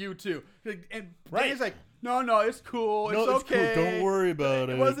cops on you too. And Right. Danny's like, no, it's cool. No, it's okay. cool. Don't worry about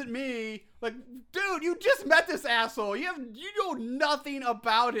it. It wasn't me. Like, dude, you just met this asshole. You know nothing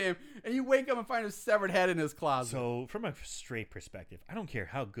about him, and you wake up and find a severed head in his closet. So, from a straight perspective, I don't care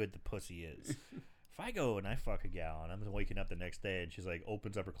how good the pussy is. If I go and I fuck a gal and I'm waking up the next day and she's like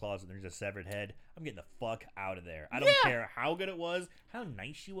opens up her closet and there's a severed head, I'm getting the fuck out of there. I don't care how good it was, how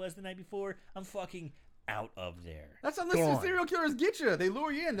nice she was the night before. I'm fucking out of there. That's how the serial killers get you. They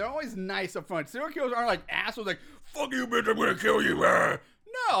lure you in. They're always nice up front. Serial killers aren't like assholes like, fuck you, bitch, I'm gonna kill you. No,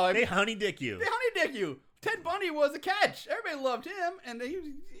 I They mean, honey dick you. they honey dick you. Ted Bundy was a catch. Everybody loved him, and they,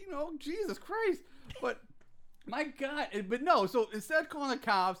 Jesus Christ. But my God, but no. So instead of calling the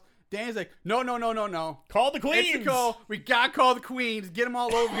cops, Danny's like, no. Call the queens. Mexico, we gotta call the queens, get them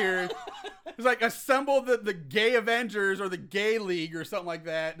all over here. It's like assemble the gay Avengers or the gay league or something like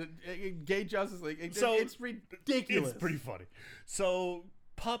that. The gay Justice League. It's ridiculous. It's pretty funny. So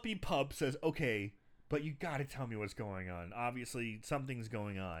Puppy Pup says, "Okay, but you got to tell me what's going on. Obviously, something's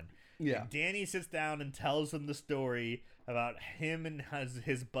going on." Yeah. And Danny sits down and tells him the story about him and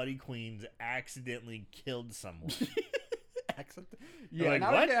his buddy Queens accidentally killed someone. Yeah, Like,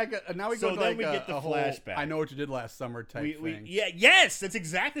 now what? now we So go to then like we a, get the a whole, flashback. I know what you did last summer type thing. Yes, that's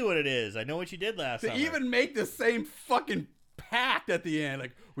exactly what it is. I know what you did last To summer. even make the same fucking pact at the end,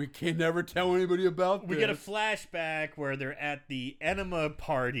 like we can never tell anybody about we this. get a flashback where they're at the enema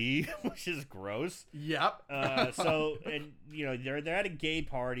party, which is gross. Yep. So and they're at a gay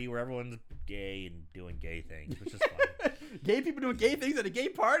party where everyone's gay and doing gay things, which is fun. Gay people doing gay things at a gay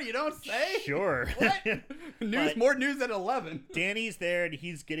party, you don't say? Sure. What? But- More news at 11. Danny's there and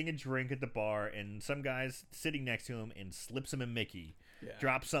he's getting a drink at the bar, and some guy's sitting next to him and slips him a Mickey, Yeah.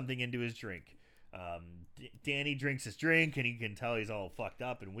 drops something into his drink. Danny drinks his drink, and you can tell he's all fucked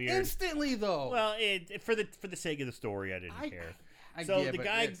up and weird. Instantly, though. Well, for the sake of the story, I didn't care. So the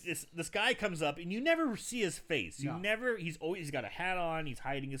guy, this guy comes up, and you never see his face. You No. never. He's got a hat on. He's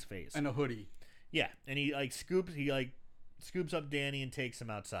hiding his face. and a hoodie. Yeah, and he scoops up Danny and takes him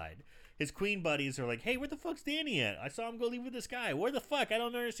outside. His queen buddies are like, "Hey, where the fuck's Danny at? I saw him go leave with this guy. Where the fuck? I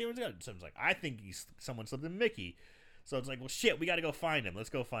don't understand what's going on." Someone's like, "I think someone slipped in Mickey." So it's like, "Well, shit, we got to go find him. Let's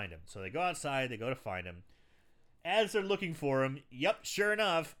go find him." So they go outside. They go to find him. As they're looking for him, yep, sure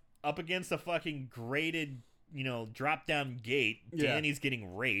enough, up against a fucking grated, drop down gate, Yeah. Danny's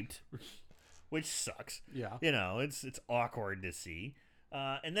getting raped, which sucks. Yeah. It's awkward to see.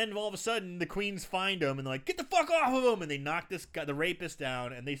 And then all of a sudden, the queens find him and they're like, "Get the fuck off of him!" And they knock this guy, the rapist,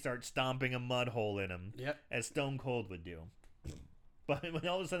 down, and they start stomping a mud hole in him, Yep. as Stone Cold would do. But when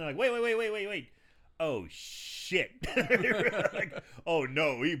all of a sudden they're like, wait. Oh shit. Like, oh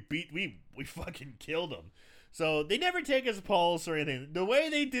no, we fucking killed him. So they never take his pulse or anything. The way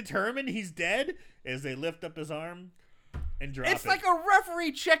they determine he's dead is they lift up his arm and drop it. It's like a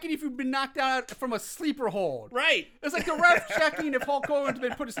referee checking if you've been knocked out from a sleeper hold. Right. It's like the ref checking if Hulk Hogan's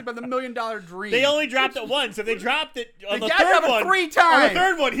been put to sleep by the $1 Million Dream. They only dropped it once. If they dropped it on They the gotta third drop it one, 3 on times. the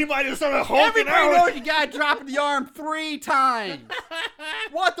third one, he might have started hulking Everybody out. knows you gotta drop the arm 3 times.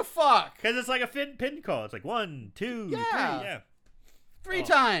 What the fuck? Because it's like a pin call. It's like 1, 2, 3. Yeah. Yeah. 3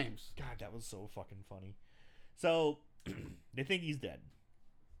 times. God, that was so fucking funny. So they think he's dead.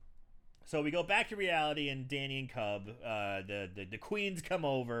 So we go back to reality, and Danny and Cub, the queens come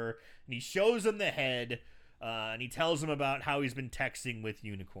over, and he shows them the head, and he tells them about how he's been texting with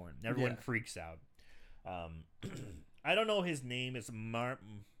Unicorn. Everyone freaks out. I don't know his name. It's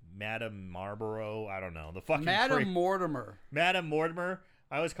Madame Marlboro. I don't know. The fucking Madam Mortimer. Madame Mortimer.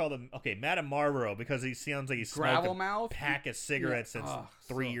 I always call them, Madame Marlboro, because he sounds like he smoked Gravel a mouth? pack of cigarettes since Oh,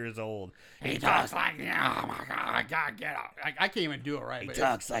 3 years old. He talks like, oh my God, I gotta get out. I can't even do it right. He but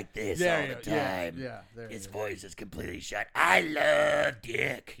talks like this there all you the go. Yeah, time. yeah, there His you go. voice is completely shut. I love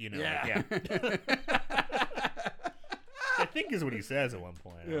Dick. Yeah. I think is what he says at one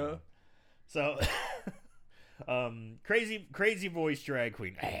point. I don't Yeah. know. So, crazy voice drag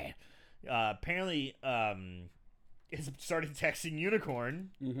queen. Apparently, is started texting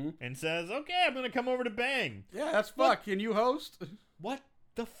Unicorn and says, "Okay, I'm gonna come over to bang." Yeah, that's fuck. Can you host? What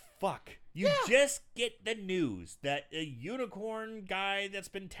the fuck? You just get the news that a Unicorn guy that's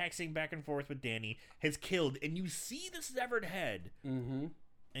been texting back and forth with Danny has killed, and you see the severed head, and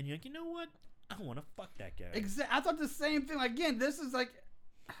you're like, you know what? I want to fuck that guy. Exactly. I thought the same thing. Again, this is like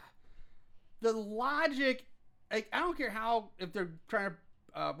the logic. Like, I don't care if they're trying to.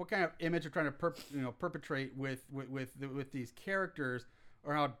 What kind of image they're trying to perpetrate with these characters,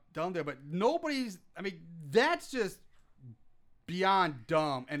 or how dumb they're, but nobody's. I mean, that's just beyond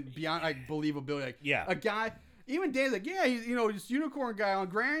dumb and beyond like believability. Like, a guy, even Dan's like, yeah, he's this Unicorn guy on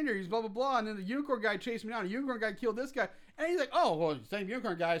Grindr, he's blah blah blah, and then the Unicorn guy chased me down. The Unicorn guy killed this guy, and he's like, oh well, the same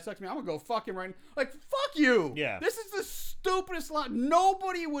Unicorn guy sucks me. I'm gonna go fuck him right now. Like, fuck you. Yeah. This is the stupidest lot.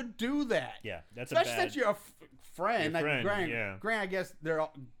 Nobody would do that. Yeah, that's Especially a bad. since you're a friend. Your Like, friend, yeah. Grant, I guess they're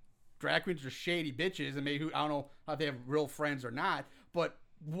all, drag queens are shady bitches, and maybe I don't know if they have real friends or not. But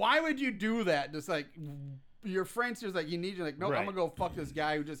why would you do that? Just like your friends just like you need you like, nope, Right. I'm gonna go fuck this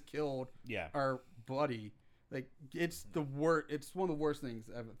guy who just killed our buddy. Like, it's the worst. It's one of the worst things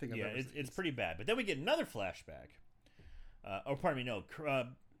I think I've ever seen. It's pretty bad. But then we get another flashback. Pardon me, no.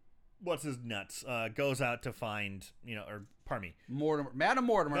 What's his nuts? Goes out to find, Mortimer, Madam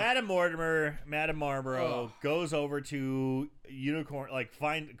Mortimer. Madame Marlboro goes over to Unicorn,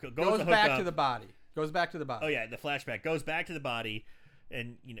 goes back to the body. Goes back to the body. Oh yeah, the flashback goes back to the body,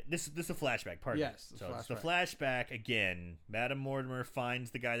 and this is a flashback. Pardon me. Yes, So it's the flashback again. Madame Mortimer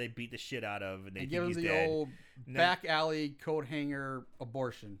finds the guy they beat the shit out of, and they give think him he's the dead. old back alley coat hanger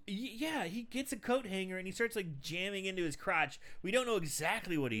abortion. Yeah, he gets a coat hanger and he starts jamming into his crotch. We don't know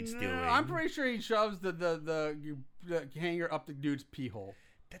exactly what he's doing. I'm pretty sure he shoves the hanger up the dude's pee hole.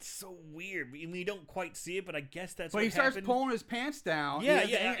 That's so weird. We don't quite see it, but I guess that's But what he starts happened. pulling his pants down. Yeah,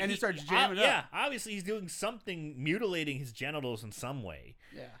 and he starts jamming up. Yeah, obviously he's doing something, mutilating his genitals in some way.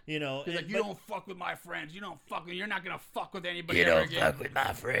 Yeah. He's like, you don't fuck with my friends. You don't fuck with. You're not gonna fuck with anybody. You ever don't again. fuck with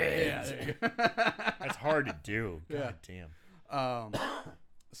my friends. Yeah. That's hard to do. God damn.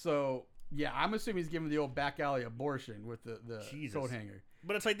 So yeah, I'm assuming he's giving the old back alley abortion with the Jesus. coat hanger.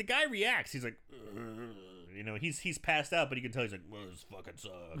 But it's like the guy reacts. He's like, he's passed out, but you can tell he's like, well, this fucking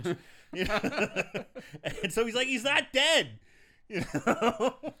sucks. And so he's not dead.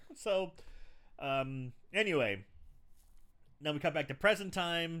 So, anyway, now we cut back to present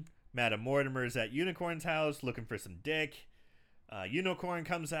time. Madame Mortimer's at Unicorn's house looking for some dick. Unicorn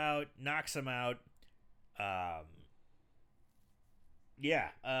comes out, knocks him out.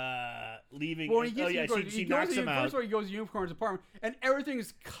 Leaving. Well, he gets she knocks him out. First of all, he goes to Unicorn's apartment, and everything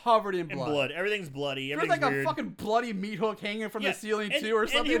is covered in blood. Everything's bloody. There's Everything's like weird. a fucking bloody meat hook hanging from the ceiling too, or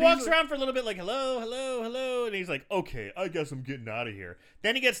something. And he walks around for a little bit, like hello, hello, hello, and he's like, okay, I guess I'm getting out of here.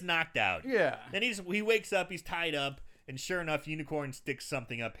 Then he gets knocked out. Yeah. Then he wakes up. He's tied up. And sure enough, Unicorn sticks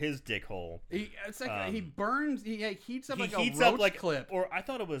something up his dick hole. It's like he burns. He heats up like a heats roach up like clip, or I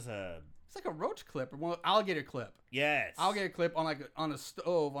thought it was a. It's like a roach clip or alligator clip. Yes. Alligator clip on a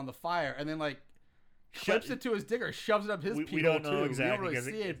stove on the fire, and then like clips it to his dick or shoves it up his. We don't know too. exactly We don't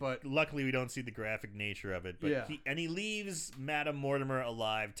really see it, but luckily we don't see the graphic nature of it. But yeah. he leaves Madame Mortimer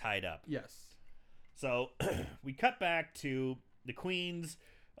alive, tied up. Yes. So we cut back to the Queens.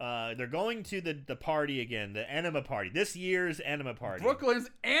 They're going to the party again, the enema party. This year's enema party. Brooklyn's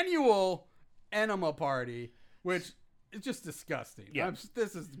annual enema party, which is just disgusting. Yeah.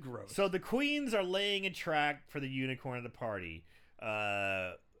 This is gross. So the Queens are laying a track for the Unicorn at the party.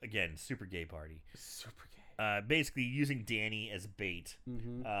 Again, super gay party. Super gay. Basically using Danny as bait.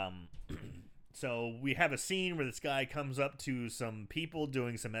 Mm-hmm. So we have a scene where this guy comes up to some people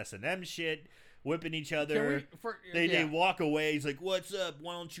doing some S&M shit, whipping each other. They walk away. He's like, "What's up?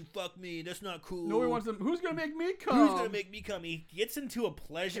 Why don't you fuck me? That's not cool." No one wants them. Who's gonna make me come? Who's gonna make me come? He gets into a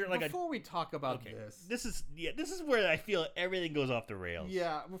pleasure Before we talk about this is where I feel everything goes off the rails.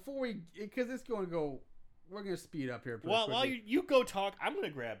 Yeah, because it's going to go. We're gonna speed up here. While you go talk, I'm gonna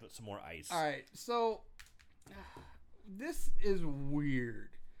grab some more ice. All right, so this is weird.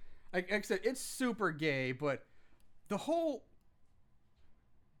 Like I said, it's super gay, but the whole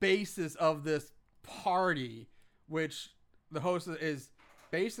basis of this party, which the host is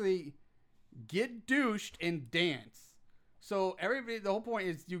basically get douched and dance. So the whole point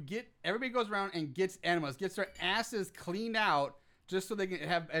is everybody goes around and gets enemas, gets their asses cleaned out just so they can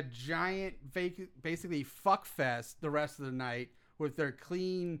have a giant basically fuck fest the rest of the night with their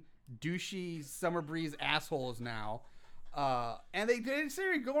clean, douchey summer breeze assholes now. And they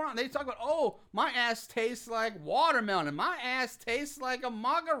seriously go around. They talk about, oh, my ass tastes like watermelon, and my ass tastes like a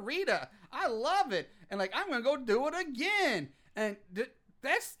margarita. I love it, and like I'm gonna go do it again. And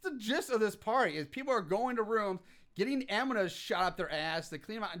that's the gist of this party: is people are going to rooms, getting enemas shot up their ass, they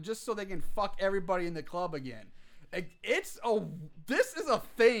clean them out, just so they can fuck everybody in the club again. Like this is a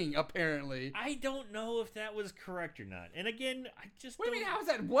thing apparently. I don't know if that was correct or not. And again, I just what do you mean? How was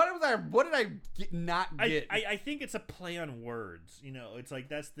that? What did I not get? I think it's a play on words. You know, it's like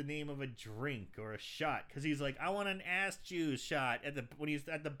that's the name of a drink or a shot because he's like, I want an ass juice shot when he's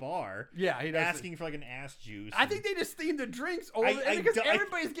at the bar. Yeah, he does asking for like an ass juice. I think they just themed the drinks because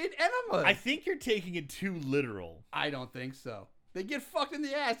everybody's getting enemas. I think you're taking it too literal. I don't think so. They get fucked in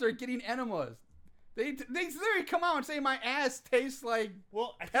the ass. They're getting enemas. They literally come out and say my ass tastes like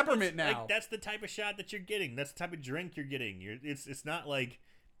peppermint now. Like, that's the type of shot that you're getting. That's the type of drink you're getting. It's not like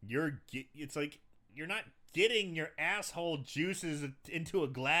it's like you're not getting your asshole juices into a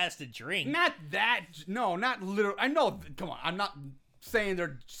glass to drink. Not that. No, not literal. I know. Come on. I'm not saying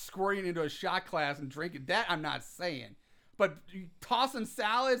they're squirting into a shot glass and drinking. That I'm not saying. But tossing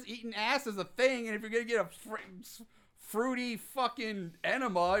salads, eating ass is a thing. And if you're going to get a fruity fucking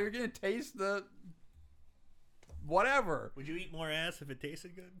enema, you're going to taste the... whatever. Would you eat more ass if it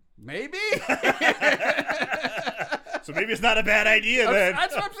tasted good? Maybe. So maybe it's not a bad idea then.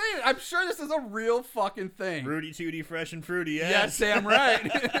 That's what I'm saying. I'm sure this is a real fucking thing. Rooty tooty, fresh and fruity. Yes, damn right.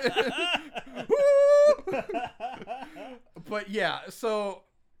 But yeah, so.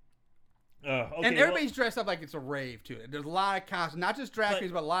 Okay, and everybody's dressed up like it's a rave too. There's a lot of costumes, not just drag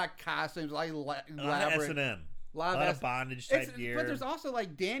queens, but a lot of costumes, like elaborate. A lot of S&M. A lot of bondage type gear. But there's also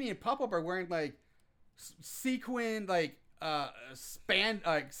like Danny and Pop-Up are wearing like sequin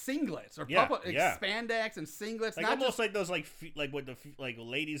singlets or spandex and singlets, like almost like those like what the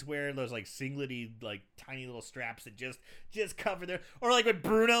ladies wear, those like singlety like tiny little straps that just cover their, or like what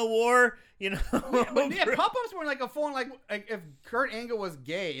Bruno wore, you know. Pop-Up's wearing like a full like if Kurt Angle was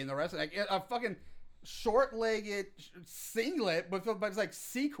gay and the rest of like a fucking short-legged singlet, but it's like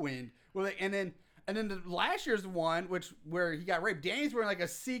sequined with it, and then the last year's one, where he got raped, Danny's wearing like a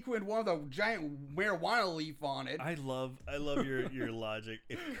sequined one with a giant marijuana leaf on it. I love your logic.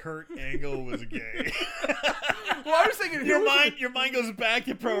 If Kurt Angle was gay, well, I was thinking your mind goes back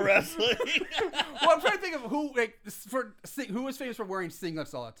to pro wrestling. Well, I'm trying to think of who was famous for wearing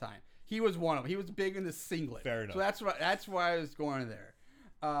singlets all the time. He was one of them. He was big in the singlet. Fair enough. So that's why I was going there.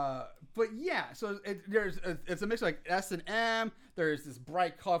 But yeah, so it's a mix of like S&M. There's this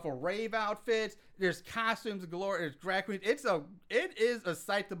bright, colorful rave outfits. There's costumes galore. There's drag queens. It is a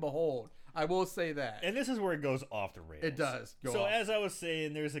sight to behold. I will say that. And this is where it goes off the rails. It does go So off. as I was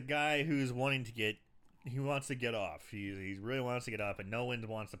saying, there's a guy who's wanting to get. He wants to get off. He really wants to get off, and no one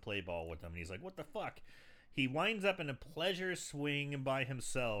wants to play ball with him. And he's like, "What the fuck?" He winds up in a pleasure swing by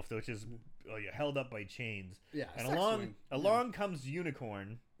himself, which is held up by chains. Yeah, And sex swing. along comes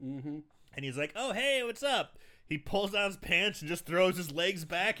Unicorn, Mm-hmm. and he's like, "Oh hey, what's up?" He pulls down his pants and just throws his legs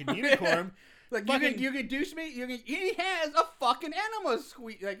back, and Unicorn. Like fucking- you can douche me. He has a fucking enema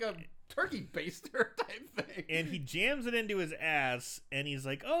squeak, like a turkey baster type thing. And he jams it into his ass, and he's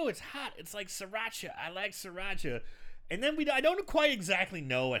like, "Oh, it's hot. It's like sriracha. I like sriracha." And then I don't quite exactly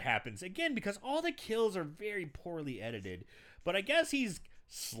know what happens. Again, because all the kills are very poorly edited. But I guess he's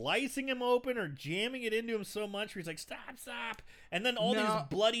slicing him open or jamming it into him so much where he's like, "Stop, stop." And then all No. these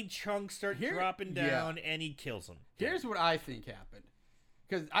bloody chunks start dropping yeah. down, and he kills him. Here's what I think happened,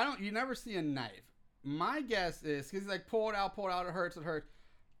 because you never see a knife. My guess is because he's like, pull it out, it hurts.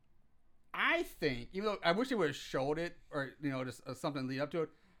 I think, even though I wish he would have showed it, or just something lead up to it,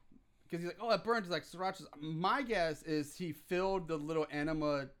 because he's like, "Oh, it burns like sriracha." My guess is he filled the little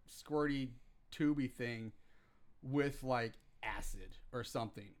enema squirty tubey thing with like acid or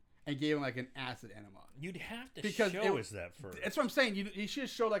something, and gave him like an acid enema. You'd have to Because show us that first. That's what I'm saying. You should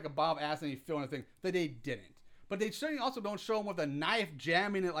show like a bottle of acid and he filled in a thing, but they didn't. But they certainly also don't show him with a knife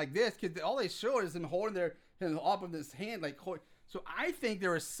jamming it like this, because all they show is him holding him up in his hand like. So I think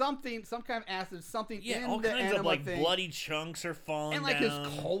there was some kind of acid, something in all the kinds enema of like thing. bloody chunks are falling And like down.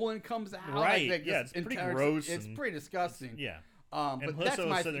 his colon comes out, Right, Like yeah, this it's pretty entire- gross It's and- pretty disgusting. Yeah. But And that's Husso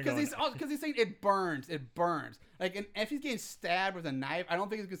my is sitting there because he's saying it burns. It burns. Like, and if he's getting stabbed with a knife, I don't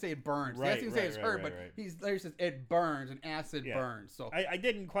think he's gonna say it burns. Right, He's gonna say it's right, hurt, right, but right. he's there. Says it burns and acid Yeah. burns. So I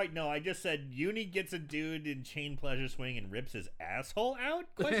didn't quite know. I just said Uni gets a dude in chain pleasure swing and rips his asshole out?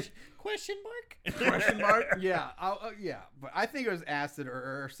 Question mark? question mark. Yeah, yeah. But I think it was acid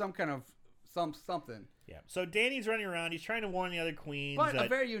or some kind of something. Yeah. So Danny's running around. He's trying to warn the other queens But that, a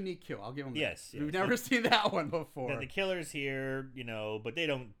very unique kill. I'll give him that. Yes, We've yes. never seen that one before. that the killer's here, but they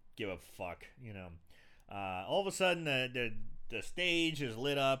don't give a fuck, all of a sudden, the stage is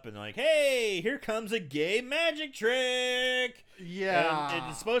lit up and like, "Hey, here comes a gay magic trick." Yeah. And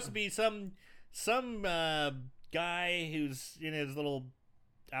it's supposed to be some guy who's in his little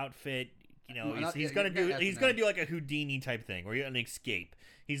outfit. He's gonna do like a Houdini type thing where you're an escape.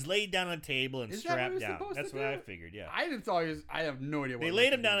 He's laid down on a table and Is that what strapped he's down. supposed to That's what do? I figured. Yeah. I didn't thought he was. I have no idea what They it laid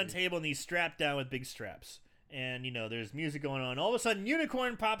was him down on a gonna table and he's strapped down with big straps. And, there's music going on. All of a sudden,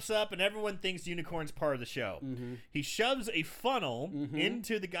 Unicorn pops up and everyone thinks Unicorn's part of the show. Mm-hmm. He shoves a funnel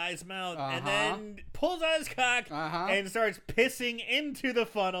into the guy's mouth and Uh-huh. then pulls out his cock Uh-huh. and starts pissing into the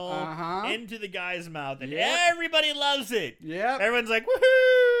funnel, Uh-huh. into the guy's mouth. And Yep. everybody loves it. Yep. Everyone's like,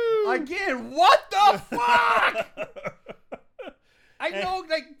 woohoo! Again, what the fuck? I know,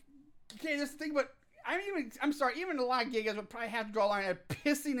 like, okay, this thing, but I'm sorry, even a lot of gay guys would probably have to draw a line at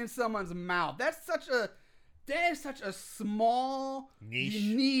pissing in someone's mouth. That is such a small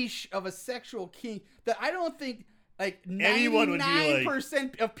niche of a sexual kink that I don't think like Anyone would be like-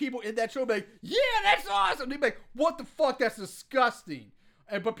 99% of people in that show would be like, "Yeah, that's awesome." They'd be like, "What the fuck? That's disgusting."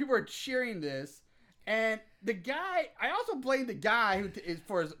 But people are cheering this, and the guy. I also blame the guy who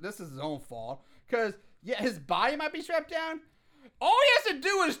this is his own fault because his body might be strapped down. All he has to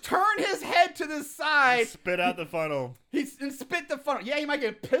do is turn his head to the side. Spit out the funnel. And spit the funnel. Yeah, he might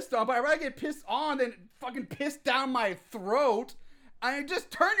get pissed on, but I'd rather get pissed on than fucking pissed down my throat. I mean, just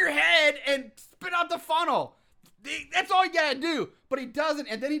turn your head and spit out the funnel. That's all you gotta do. But he doesn't,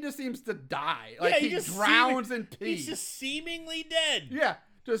 and then he just seems to die. Like he just drowns in pee. He's just seemingly dead. Yeah,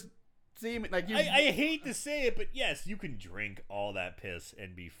 just seeming like I hate to say it, but yes, you can drink all that piss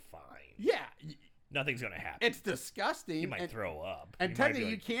and be fine. yeah. Nothing's gonna happen. It's disgusting. You might throw up. And You might be technically,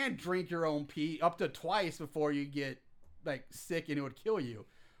 you can drink your own pee up to twice before you get like sick, and it would kill you.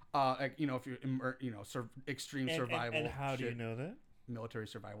 If you're extreme survival. And how do you shit. know that? Military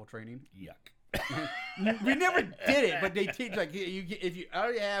survival training. Yuck. We never did it, but they teach like if you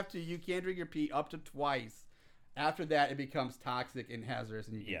already have to, you can drink your pee up to twice. After that, it becomes toxic and hazardous,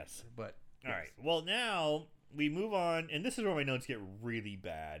 and you can, Yes. But All right. Well, now we move on, and this is where my notes get really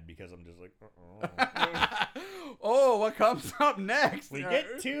bad because I'm just like, oh, what comes up next? We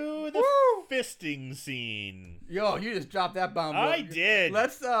get to the Woo! fisting scene. Yo, you just dropped that bomb. I did.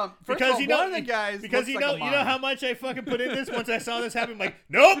 Let's first Because of all, one of the guys because looks like a mime. how much I fucking put in this. Once I saw this happen, I'm like,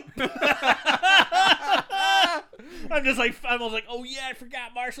 nope. I'm just like, I was like, oh yeah, I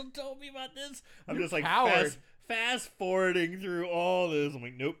forgot Marshall told me about this. I'm You just like coward. fast forwarding through all this. I'm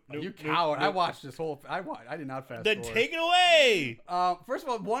like, nope. You nope, coward! I nope. watched this whole. I did not fast Then forward. take it away. First of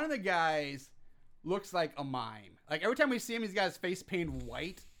all, one of the guys looks like a mime. Like every time we see him, he's got his face painted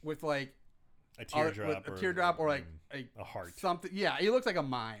white with like A teardrop. a teardrop or like a heart. Something. Yeah, he looks like a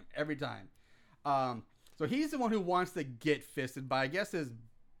mime every time. So he's the one who wants to get fisted by, I guess, his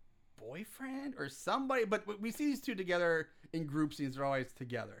boyfriend or somebody. But we see these two together in group scenes. They're always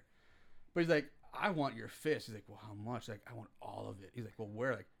together. But he's like, I want your fist. He's like, well, how much? Like, I want all of it. He's like, well,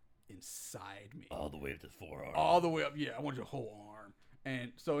 where? Like, inside me. All the way up to the forearm. All the way up. Yeah, I want your whole arm.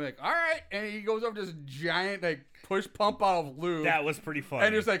 And so he's like, all right. And he goes over this giant, like, push pump out of lube. That was pretty funny.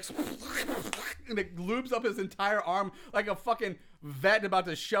 And it's like, and it lubes up his entire arm like a fucking vet about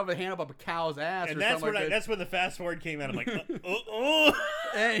to shove a hand up a cow's ass. And or that's something when like that's when the fast forward came out. I'm like, oh.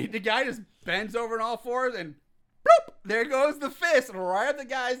 And the guy just bends over on all fours and bloop, there goes the fist right up the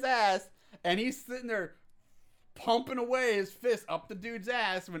guy's ass. And he's sitting there pumping away his fist up the dude's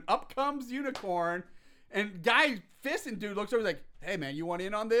ass when up comes Unicorn. And guy fisting dude looks over like, hey man, you want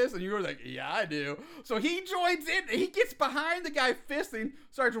in on this? And you're like, yeah, I do. So he joins in. He gets behind the guy fisting,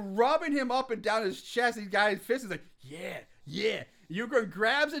 starts rubbing him up and down his chest. The guy fisting like, yeah. Unicorn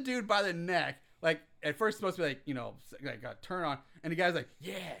grabs a dude by the neck. Like, at first it's supposed to be like, you know, like a turn on. And the guy's like,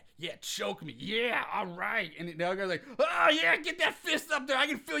 yeah, choke me. Yeah, all right. And the other guy's like, oh yeah, get that fist up there. I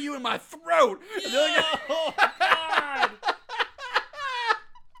can feel you in my throat. And the other guy, Oh, God.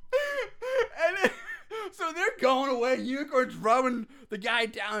 and then, so they're going away. Unicorn's rubbing the guy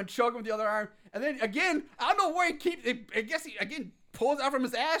down and choking with the other arm. And then again, I don't know where he keeps it. I guess he again pulls out from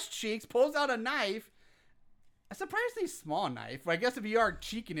his ass cheeks, pulls out a knife. A surprisingly small knife. I guess if you are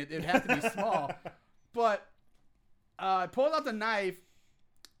cheeking it, it'd have to be small. But pulls out the knife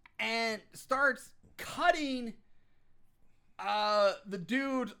and starts cutting the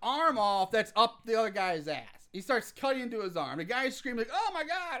dude's arm off that's up the other guy's ass. He starts cutting into his arm. The guy's screaming like, "Oh my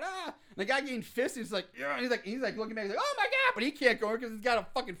god!" And the guy getting fisted. He's like, yeah. He's like looking back, he's like, "Oh my god!" But he can't go because he's got a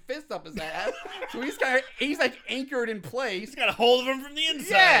fucking fist up his ass. So he's like anchored in place. He's got a hold of him from the inside.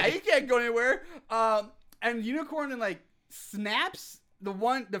 Yeah, he can't go anywhere. And Unicorn then like snaps the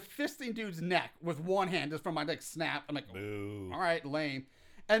fisting dude's neck with one hand just from my like snap. I'm like, Boo. all right, lame.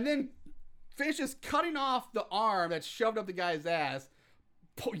 And then finishes cutting off the arm that's shoved up the guy's ass.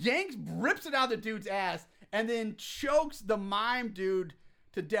 Yanks, rips it out of the dude's ass, and then chokes the mime dude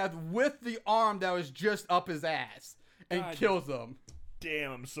to death with the arm that was just up his ass and God kills him.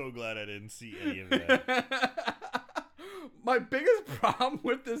 Damn, I'm so glad I didn't see any of that. My biggest problem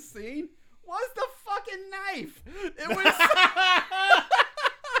with this scene was the fucking knife. It was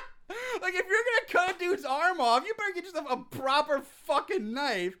like, if you're gonna cut a dude's arm off, you better get yourself a proper fucking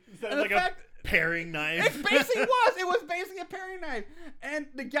knife. Instead of like a paring knife. It basically was. It was basically a paring knife. And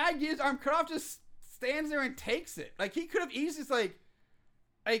the guy gets his arm cut off, just stands there and takes it. Like, he could have easily just like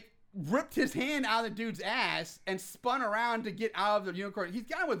ripped his hand out of the dude's ass and spun around to get out of the Unicorn. He's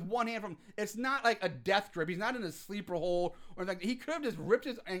got it with one hand from. It's not like a death grip. He's not in a sleeper hold or like. He could have just ripped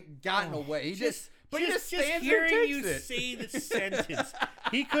his and gotten away. He just stands there and hearing takes you it. say the sentence,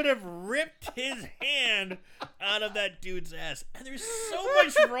 he could have ripped his hand out of that dude's ass. And there's so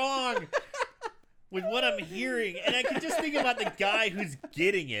much wrong with what I'm hearing. And I can just think about the guy who's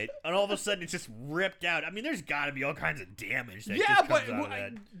getting it, and all of a sudden it's just ripped out. I mean, there's got to be all kinds of damage that just comes out of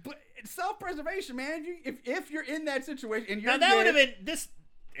that. But self-preservation, man. If you're in that situation and you're Now that would have been this.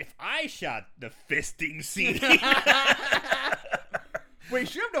 If I shot the fisting scene. Well, he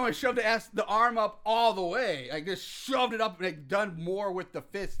should have done was shoved the arm up all the way. Like, just shoved it up and like, done more with the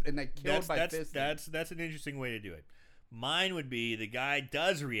fist and like killed by fist. That's an interesting way to do it. Mine would be the guy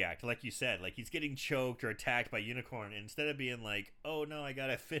does react, like you said, like he's getting choked or attacked by Unicorn. And instead of being like, "Oh no, I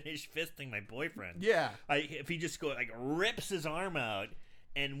gotta finish fisting my boyfriend," yeah. If he just rips his arm out,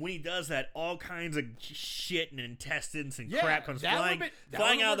 and when he does that, all kinds of shit and intestines and crap comes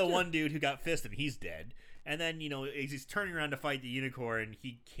flying out of the one dude who got fisted. He's dead. And then, as he's turning around to fight the Unicorn,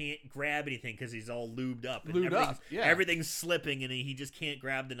 he can't grab anything because he's all lubed up. And everything's slipping, and he just can't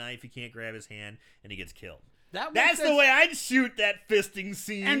grab the knife. He can't grab his hand, and he gets killed. That's the way I'd shoot that fisting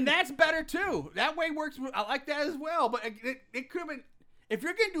scene. And that's better, too. That way works. I like that as well. But it could have been... If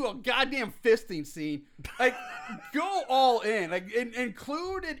you're going to do a goddamn fisting scene, like, go all in. Like,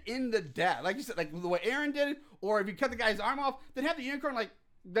 include it in the death. Like you said, like the way Aaron did it. Or if you cut the guy's arm off, then have the Unicorn, like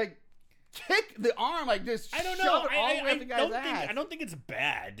kick the arm, like just I don't shove know. it all the way up the guy's ass. I don't think it's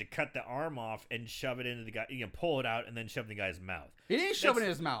bad to cut the arm off and shove it into the guy. You can pull it out and then shove it in the guy's mouth. He didn't shove it in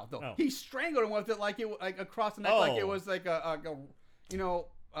his mouth though. Oh. He strangled him with it like across the neck, like it was like a like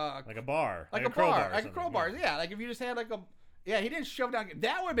a bar, like a crowbar, like a crowbar. Yeah, like if you just had like a he didn't shove it down.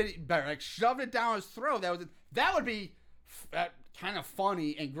 That would have been better. Like shoved it down his throat. That would be kind of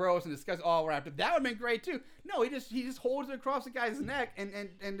funny and gross and disgusting all right. But that would have been great too. No, he just holds it across the guy's neck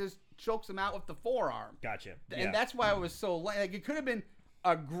and just chokes him out with the forearm. Gotcha. And that's why it was so like it could have been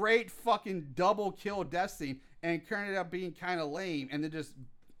a great fucking double kill death scene, and it ended up being kind of lame, and then just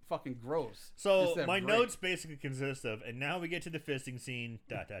fucking gross. So instead of my great. notes basically consist of, and now we get to the fisting scene. ...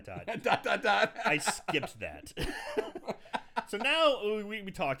 dot dot dot. I skipped that. So now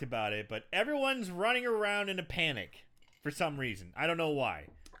we talked about it, but everyone's running around in a panic for some reason. I don't know why.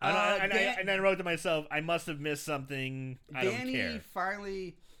 And I wrote to myself, I must have missed something. I don't Danny care.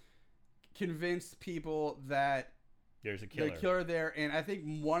 finally convinced people that There's a killer. the killer there, and I think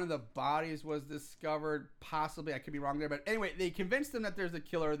one of the bodies was discovered. Possibly, I could be wrong there, but anyway, they convinced them that there's a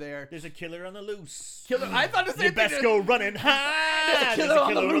killer there. There's a killer on the loose. Killer. I thought the same You thing. best go running high. There's a killer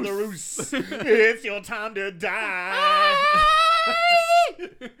on the loose. It's your time to die.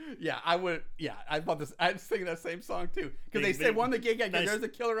 Yeah, I would. Yeah, I thought this. I was singing that same song too because they said one of the gay guys. Nice- There's a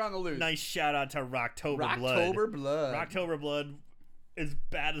killer on the loose. Nice shout out to Rocktober Blood. Rocktober Blood. Rocktober Blood. As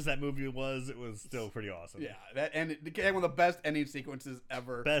bad as that movie was, it was still pretty awesome. Yeah, that and one of the best ending sequences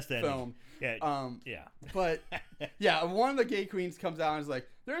ever. Best ending. filmed. Yeah. Yeah. But yeah, one of the gay queens comes out and is like,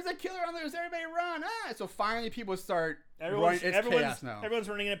 "There's a killer on the loose. Everybody run!" So finally, people start running. It's chaos now. Everyone's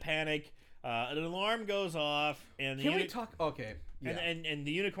running in a panic. An alarm goes off, and Can we talk? Okay. Yeah. And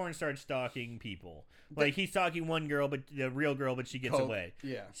the unicorn starts stalking people. Like he's stalking one girl, but the real girl, but she gets Coke, away.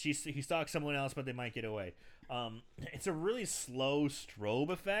 yeah. He stalks someone else, but they might get away. It's a really slow strobe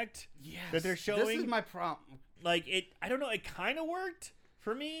effect that they're showing. This is my problem. Like I don't know. It kind of worked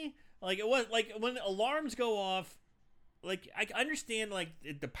for me. Like it was like when alarms go off. Like I understand. Like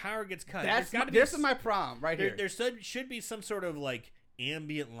the power gets cut. This is my problem right here. There should be some sort of like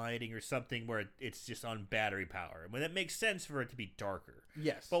ambient lighting or something where it's just on battery power. When that makes sense for it to be darker.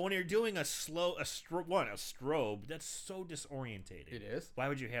 Yes. But when you're doing a strobe, that's so disorientating. It is. Why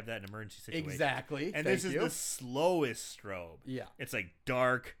would you have that in an emergency situation? Exactly. And Thank this is you. the slowest strobe. Yeah. It's like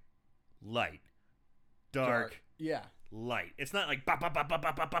dark, light, dark, Yeah. light. It's not like bop, bop, bop, bop,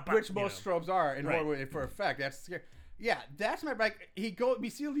 bop, bop, bop, Which you most know. strobes are in Right. order for effect. That's scary. Yeah, that's my like. We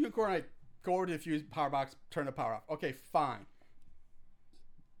see the unicorn. Like go over to the fuse power box, turn the power off. Okay, fine.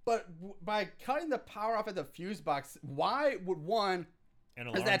 But by cutting the power off at the fuse box, why would one? An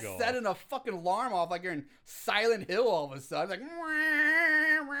Is alarm that go setting off. a fucking alarm off like you're in Silent Hill all of a sudden?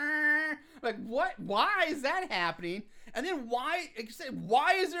 Like, like what? Why is that happening? And then why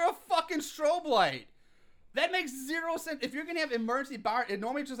is there a fucking strobe light? That makes zero sense. If you're gonna have emergency power, it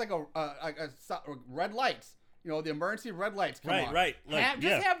normally just like a red lights. You know, the emergency red lights come on. Right. Like,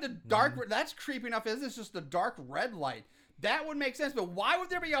 Have the dark. That's creepy enough. Is this just the dark red light? That would make sense. But why would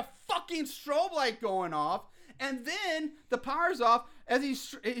there be a fucking strobe light going off? And then the power's off as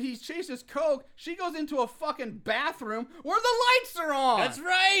he chases Coke. She goes into a fucking bathroom where the lights are on. That's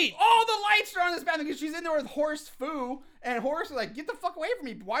right. All the lights are on in this bathroom because she's in there with Horse Foo, and Horse is like, "Get the fuck away from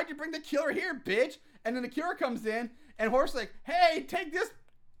me! Why'd you bring the killer here, bitch?" And then the killer comes in, and Horse is like, "Hey, take this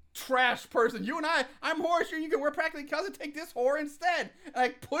trash person. You and I'm Horse. We're practically cousins. Take this whore instead." And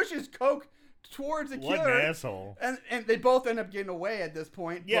like pushes Coke towards the What killer. an asshole. And they both end up getting away at this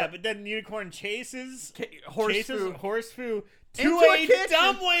point. Yeah, but then Unicorn chases Horse Foo Horsefoo to into a a kitchen.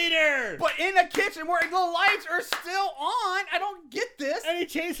 dumbwaiter. But in a kitchen where the lights are still on. I don't get this. And he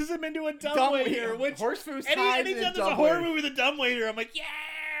chases him into a dumbwaiter, which Horsefoo's anytime there's a horror movie with a dumbwaiter, I'm like, yeah.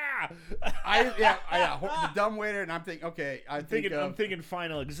 The dumbwaiter, and I'm thinking, okay, I'm thinking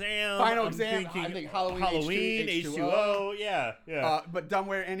Final Exam. Final I'm Exam, thinking I think Halloween, H2O. Yeah. but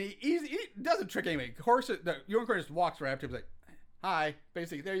dumbwaiter, and he doesn't trick anybody. The unicorn just walks right up to him, like, "Hi,"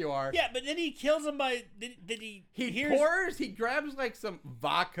 basically. There you are. Yeah, but then he kills him by did he? He grabs like some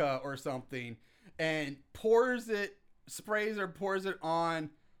vodka or something, and sprays or pours it on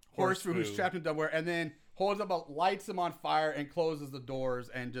Horsefoo, who's trapped in dumbwaiter, and then holds up, lights him on fire, and closes the doors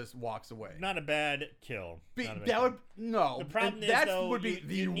and just walks away. Not a bad kill. The problem is, that though, would be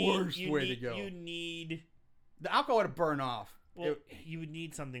the worst way to go. You need the alcohol would burn off. Well, you would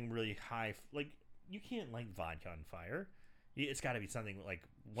need something really high. Like you can't light vodka on fire. It's got to be something like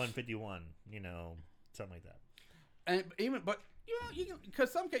 151. Something like that. And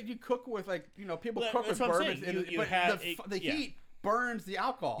because some you cook with people cook with that's what I'm bourbon, saying. the heat burns the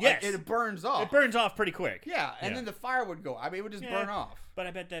alcohol. Yes. It burns off. It burns off pretty quick. Yeah, and then the fire would go. I mean, it would just burn off. But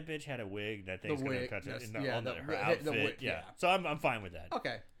I bet that bitch had a wig. That thing's gonna catch it in her the outfit. wig, yeah. So I'm fine with that.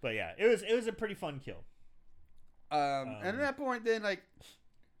 Okay. But yeah, it was a pretty fun kill. And at that point, then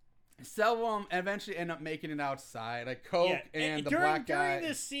several of them eventually end up making it outside. Like Coke and the black guy. During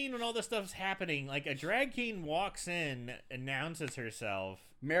this scene when all this stuff's happening, like a drag queen walks in, announces herself,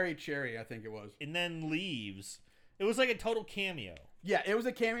 Mary Cherry, I think it was, and then leaves. It was like a total cameo. Yeah, it was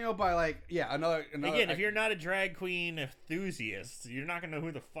a cameo by like another. Again, if you're not a drag queen enthusiast, you're not gonna know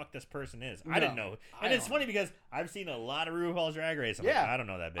who the fuck this person is. I didn't know, and it's funny because I've seen a lot of RuPaul's Drag Race. I'm like, I don't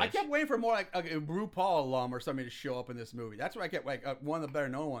know that bitch. I kept waiting for more like a RuPaul alum or somebody to show up in this movie. That's what I kept like one of the better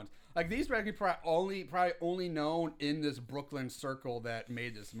known ones. Like these drag queens probably only known in this Brooklyn circle that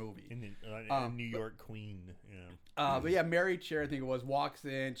made this movie. In the New York Queen. But yeah, Mary Cher, I think it was, walks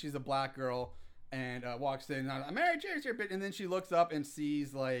in. She's a black girl. And walks in, Mary Cher's here, and then she looks up and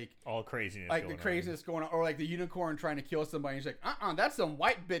sees like all craziness, like the craziness going on, or like the unicorn trying to kill somebody. And she's like, that's some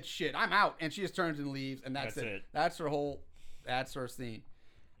white bitch shit. I'm out, and she just turns and leaves, and that's it. That's her scene.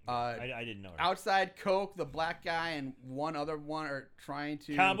 I didn't know her. Outside, Coke, the black guy, and one other one are trying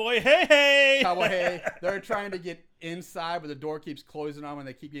to Cowboy Hey. Cowboy Hey. They're trying to get inside, but the door keeps closing on them, and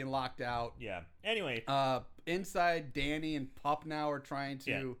they keep getting locked out. Yeah. Anyway. Inside, Danny and Pup now are trying to.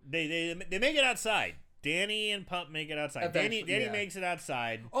 Yeah. They make it outside. Danny and Pup make it outside. Danny makes it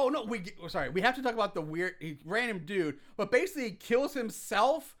outside. Oh no, we have to talk about the weird random dude, but basically he kills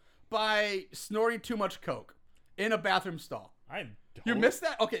himself by snorting too much coke in a bathroom stall. You missed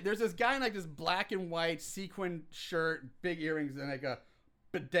that? Okay, there's this guy in like this black and white sequin shirt, big earrings, and like a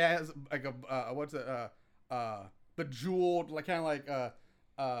bejeweled, like kind of like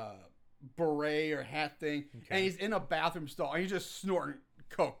beret or hat thing, and he's in a bathroom stall and he's just snorting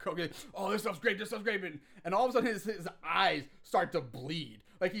coke. Oh, this stuff's great, and all of a sudden his eyes start to bleed.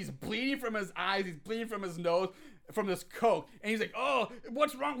 Like he's bleeding from his eyes, he's bleeding from his nose from this coke, and he's like, oh,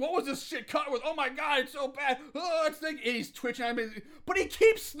 what's wrong? What was this shit cut with? Oh my god, it's so bad. Oh, it's like, and he's twitching, but he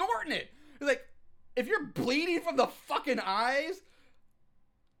keeps snorting it. He's like, if you're bleeding from the fucking eyes,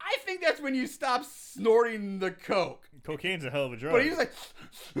 I think that's when you stop snorting the coke. Cocaine's a hell of a drug. But he's like,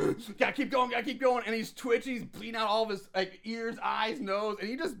 gotta keep going, and he's twitching, he's bleeding out all of his like ears, eyes, nose, and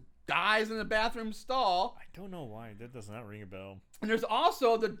he just dies in the bathroom stall. I don't know why. That does not ring a bell. And there's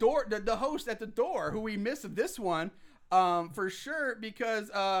also the host at the door, who we missed this one, for sure, because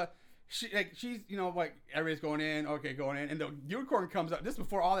she's like everybody's going in, and the unicorn comes up. This is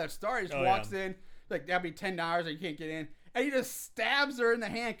before all that started. Just walks in, like that'd be $10 or you can't get in. And he just stabs her in the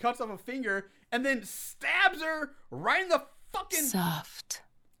hand, cuts off a finger, and then stabs her right in the fucking soft,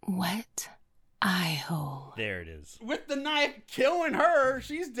 wet eye hole. There it is. With the knife, killing her.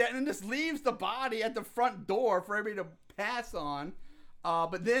 She's dead, and just leaves the body at the front door for everybody to pass on.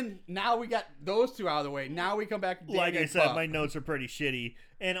 But then now we got those two out of the way. Now we come back to Danny like I and said, Pup. my notes are pretty shitty.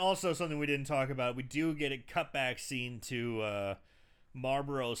 And also something we didn't talk about. We do get a cutback scene to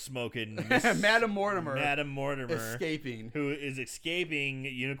Marlboro smoking Madam Mortimer escaping, who is escaping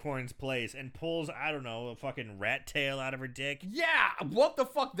Unicorn's place and pulls, I don't know, a fucking rat tail out of her dick. Yeah, what the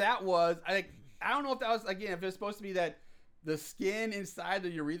fuck that was. I don't know if that was, again, if it's supposed to be that the skin inside the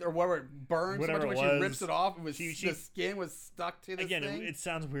urethra or whatever it burns Whatever so much it when was. she rips it off, it was She- the skin was stuck to this Again, thing. it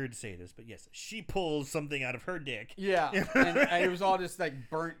sounds weird to say this, but yes, she pulls something out of her dick. Yeah, and it was all just like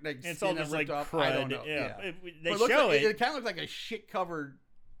burnt, like It's skin all that just ripped like off. crud. I don't know. Yeah, But they it looks show like, it. it kind of looks like a shit covered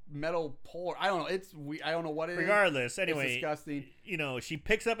metal pole. I don't know. I don't know what it is. Regardless, anyway, It's disgusting. She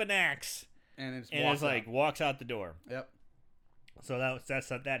picks up an axe And walks out the door. Yep. So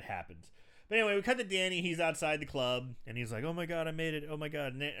that happens. But anyway, we cut to Danny. He's outside the club, and he's like, "Oh my god, I made it! Oh my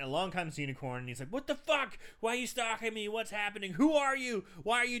god!" And along comes Unicorn, and he's like, "What the fuck? Why are you stalking me? What's happening? Who are you?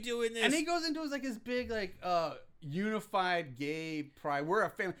 Why are you doing this?" And he goes into his big unified gay pride. We're a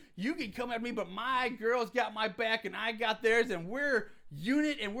family. You can come at me, but my girls got my back, and I got theirs, and we're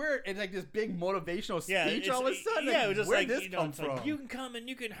unit, and it's like this big motivational speech all of a sudden. Yeah, it was just where'd like, this come it's from? like, you can come and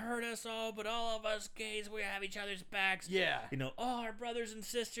you can hurt us all, but all of us gays, we have each other's backs. Yeah. All our brothers and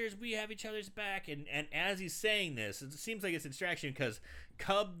sisters, we have each other's back. And as he's saying this, it seems like it's a distraction because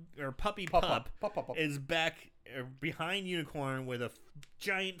Puppy Pup is back behind Unicorn with a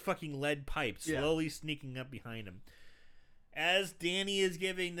giant fucking lead pipe slowly sneaking up behind him. As Danny is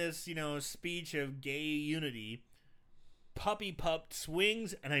giving this, speech of gay unity, Puppy Pup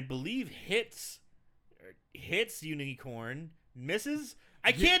swings and I believe hits Unicorn, misses.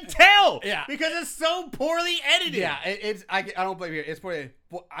 I can't tell. Yeah, because it's so poorly edited. Yeah, I don't blame you. It's poorly.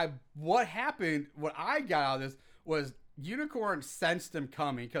 What happened? What I got out of this was Unicorn sensed him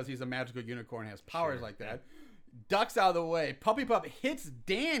coming because he's a magical unicorn, has powers like that. Ducks out of the way. Puppy Pup hits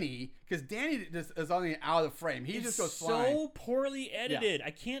Danny because Danny just is on the out of the frame. He just goes flying. So poorly edited.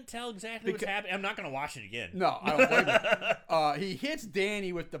 I can't tell exactly what's happening. I'm not going to watch it again. No, I don't blame you. He hits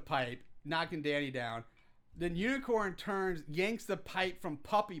Danny with the pipe, knocking Danny down. Then Unicorn turns, yanks the pipe from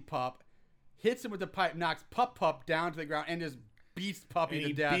Puppy Pup, hits him with the pipe, knocks Pup down to the ground, and just beats Puppy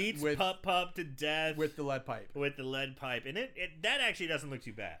to death. Beats Pup to death with the lead pipe. And that actually doesn't look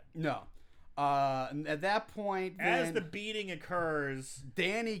too bad. No. And at that point, As then the beating occurs,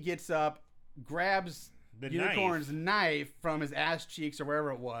 Danny gets up, grabs the Unicorn's knife from his ass cheeks or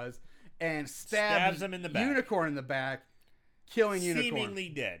wherever it was, and stabs him in the back. Unicorn in the back, killing Unicorn. Seemingly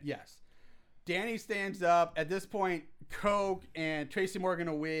dead. Yes. Danny stands up. At this point, Coke and Tracy Morgan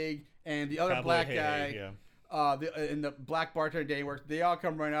a wig and the other Cowboy black Hey, guy, yeah. and the black bartender Danny works. They all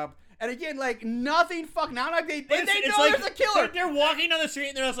come running up, and again, like nothing. Fuck now, like they know It's there's a killer. They're walking down the street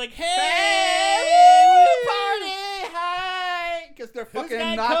and they're just like, "Hey, Hey, party, hi!" Because they're fucking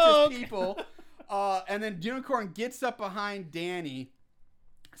got obnoxious Coke? people. And then Unicorn gets up behind Danny,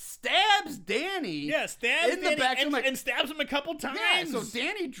 stabs Danny. Yeah, stabs in the Danny back. and, I'm like, and stabs him a couple times. yeah, so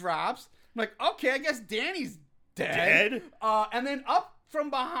Danny drops. I'm like, okay, I guess Danny's dead. And then up from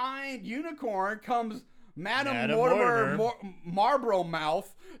behind Unicorn comes Madam Mortimer Marlboro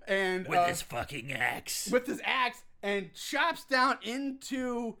Mouth and With his fucking axe. with his axe and chops down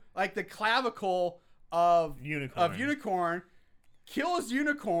into like the clavicle of Unicorn, kills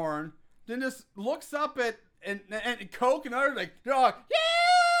Unicorn, then just looks up at and Coke and others like they're all like, yeah,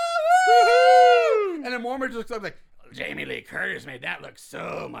 woohoo! And then Mortimer just looks up like, Jamie Lee Curtis made that look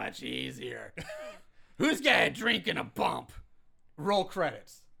so much easier. Who's got a drink and a bump? Roll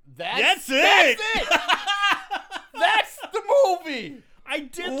credits. That's it. That's it. That's the movie. I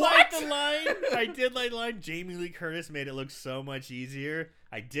did What? like the line. I did like the line. Jamie Lee Curtis made it look so much easier.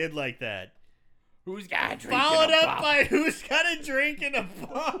 I did like that. Who's got a drink Followed and a up bump? by who's got a drink and a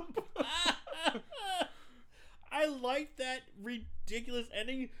bump. I like that ridiculous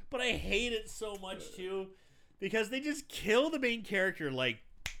ending, but I hate it so much too because they just kill the main character like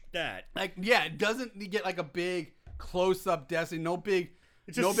that. Like, yeah, it doesn't get like a big close-up death scene. No big,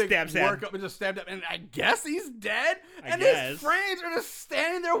 It's just no big stab, stab. workup. It's just stabbed up, and I guess he's dead. I And guess. his friends are just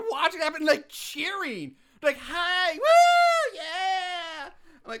standing there watching it happen, like cheering, like, "Hi, woo, yeah!"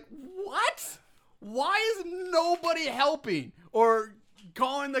 I'm like, what? Why is nobody helping or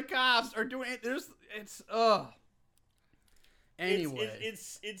calling the cops or doing it? It's Anyway,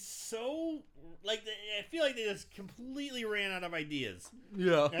 It's so like I feel like they just completely ran out of ideas,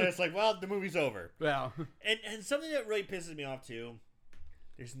 yeah, and it's like, well, the movie's over. yeah. And something that really pisses me off too,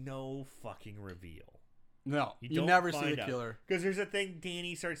 there's no fucking reveal. No, you don't never see find the out. killer. Because there's a thing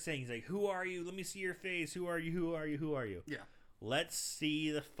Danny starts saying. He's like, "Who are you? Let me see your face. Who are you? Who are you? Who are you?" Yeah. Let's see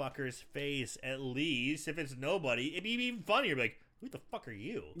the fucker's face at least. If it's nobody, it'd be even funnier. Like, who the fuck are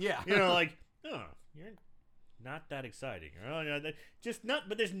you? Yeah. You know, like, oh, you're not that exciting. Oh, no, just not.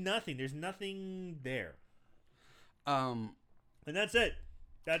 But there's nothing. There's nothing there. And that's it.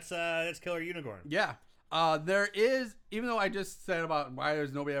 That's Killer Unicorn. Yeah. There is, even though I just said about why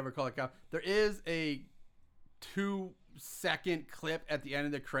there's nobody ever called a cop, there is a 2-second clip at the end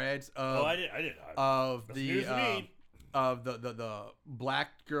of the credits of I did. of That's the news to me. of the black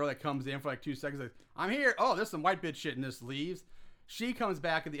girl that comes in for like 2 seconds. Like, I'm here. Oh, there's some white bitch shit, and this leaves. She comes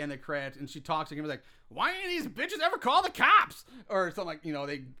back at the end of the credits and she talks to him like, "Why ain't these bitches ever call the cops?" Or something like,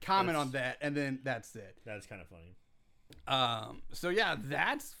 they comment on that, and then that's it. That's kind of funny. So yeah,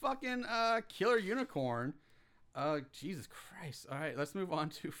 that's fucking Killer Unicorn. Jesus Christ. All right, let's move on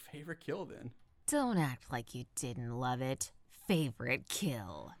to favorite kill then. Don't act like you didn't love it. Favorite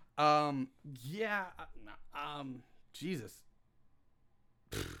kill. Yeah, Jesus.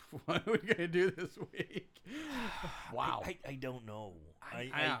 What are we gonna do this week? Wow. I don't know.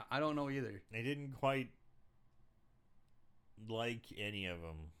 I don't know either. I didn't quite like any of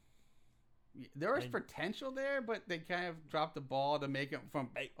them. There was potential there, but they kind of dropped the ball to make it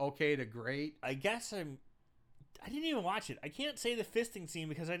from okay to great. I guess I didn't even watch it. I can't say the fisting scene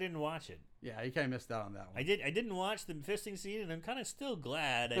because I didn't watch it. Yeah, you kind of missed out on that one. I didn't watch the fisting scene, and I'm kind of still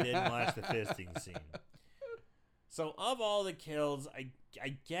glad I didn't watch the fisting scene. So of all the kills, I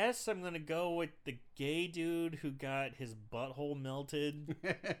guess I'm gonna go with the gay dude who got his butthole melted.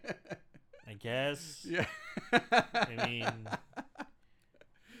 I guess. Yeah. I mean, I'm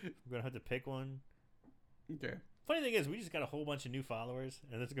gonna have to pick one. Okay. Funny thing is, we just got a whole bunch of new followers,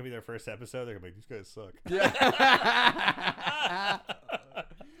 and this is gonna be their first episode. They're gonna be like, "These guys suck." Yeah.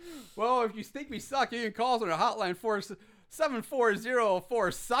 Well, if you think we suck, you can call us on our hotline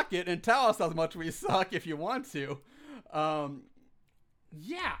 740-4-SUCK-IT and tell us how much we suck if you want to.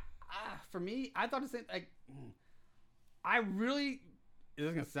 Yeah. For me, I thought the same. I really. It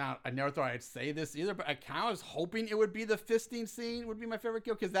doesn't sound. I never thought I'd say this either, but I kind of was hoping it would be the fisting scene would be my favorite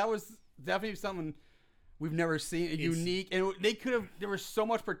kill because that was definitely something we've never seen, unique, and they could have. There was so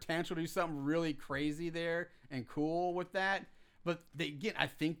much potential to do something really crazy there and cool with that, but I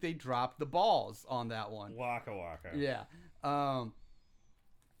think they dropped the balls on that one. Waka waka. Yeah.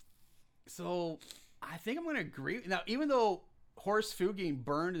 So I think I'm gonna agree now, even though horse food getting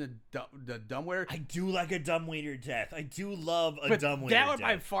burned in the dumbwaiter. I do like a dumbwaiter death. I do love a But dumbwaiter that would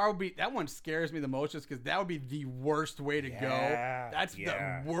by death. far be that one scares me the most, just because that would be the worst way to go. That's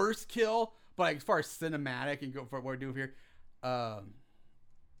the worst kill. But like, as far as cinematic and go for what we're doing here, the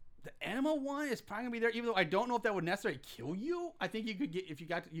animal one is probably gonna be there. Even though I don't know if that would necessarily kill you. I think you could get if you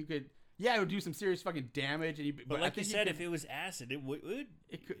got you could. Yeah, it would do some serious fucking damage. And But I like you think said, could, if it was acid, it would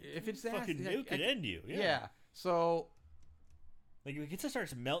it could, if it's fucking acid, it could end you. Yeah. So Like if it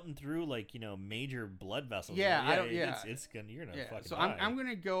starts melting through like major blood vessels. Yeah, I don't- yeah. It's gonna you're gonna yeah. fucking So die. I'm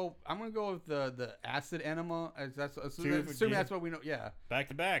gonna go with the acid enema. Assuming Two- that's what we know. Yeah. back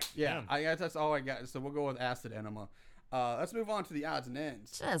to back. Yeah. I guess that's all I got. So we'll go with acid enema. Let's move on to the odds and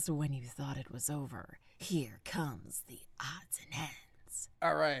ends. Just when you thought it was over, here comes the odds and ends.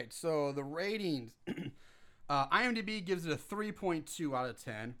 All right. So the ratings. IMDb gives it a 3.2 out of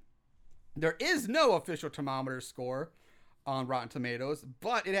 10. There is no official thermometer score on Rotten Tomatoes,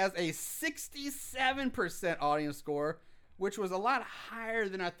 but it has a 67% audience score, which was a lot higher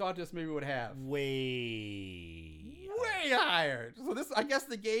than I thought this movie would have. Way higher. So this, I guess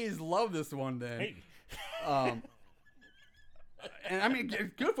the gays love this one then. Hey. And I mean,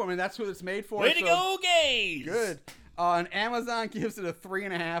 good for me. That's what it's made for. Way to go, gays! Good. And Amazon gives it a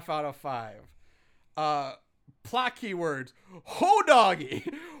 3.5 out of 5. Plot keywords. Ho doggy.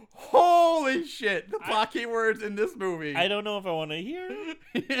 Holy shit. The plot keywords in this movie. I don't know if I want to hear.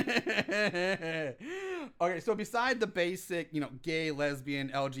 Okay, so beside the basic, gay, lesbian,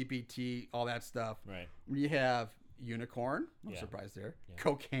 LGBT, all that stuff, Right. we have unicorn. No Yeah. surprise there. Yeah.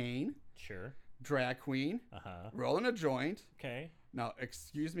 Cocaine. Sure. Drag queen. Uh-huh. Rolling a joint. Okay. Now,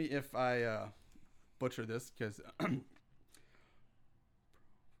 excuse me if I butcher this, because...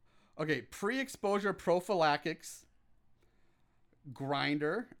 Okay, pre-exposure prophylactics,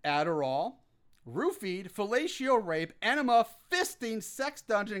 grinder, Adderall, roofied, fellatio rape, enema, fisting, sex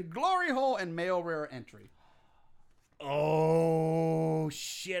dungeon, glory hole, and male rare entry. Oh,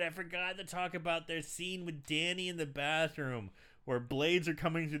 shit. I forgot to talk about their scene with Danny in the bathroom where blades are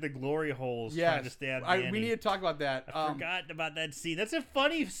coming through the glory holes trying to stab Danny. We need to talk about that. I forgot about that scene. That's a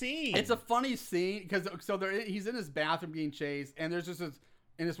funny scene. It's a funny scene because he's in his bathroom being chased, and there's just this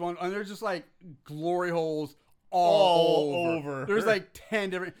in this one, and there's just like glory holes all over. There's like 10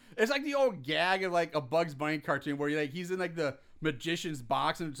 different. It's like the old gag of like a Bugs Bunny cartoon where he's in like the magician's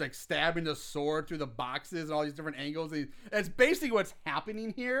box and it's like stabbing the sword through the boxes and all these different angles. And it's basically what's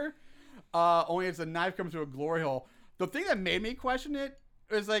happening here. Only it's a knife coming through a glory hole. The thing that made me question it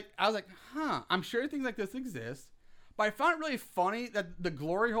is like I was like, I'm sure things like this exist, but I found it really funny that the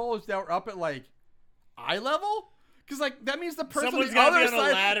glory holes that were up at like eye level. Because, like, that means the person Someone's on the gotta other be on a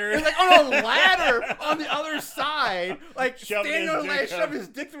side ladder. is, like, on a ladder on the other side. Like, Shoving standing on a his ladder, dick shove up. his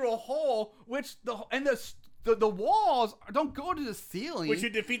dick through a hole, which the walls don't go to the ceiling. Which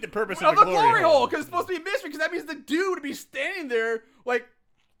would defeat the purpose of of the the glory hole. Because it's supposed to be a mystery. Because that means the dude would be standing there, like,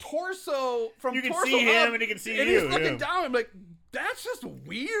 torso from You can torso see him up, and he can see and you, he's looking yeah. down. I'm like, that's just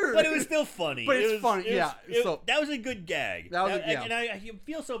weird. But it was still funny. But it's It was- funny, it was- yeah. So- that was a good gag. That was yeah. And I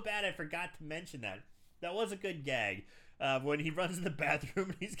feel so bad I forgot to mention that. That was a good gag. When he runs in the bathroom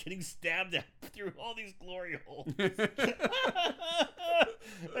and he's getting stabbed at through all these glory holes.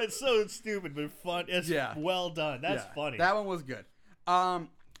 That's so stupid, but fun. It's well done. That's funny. That one was good. All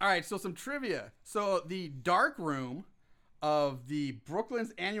right, so some trivia. So the dark room of the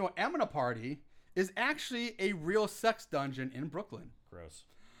Brooklyn's annual Emina party is actually a real sex dungeon in Brooklyn. Gross.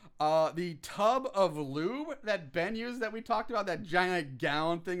 The tub of lube that Ben used that we talked about, that giant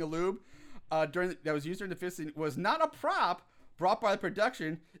gallon thing of lube, that was used during the fisting, was not a prop brought by the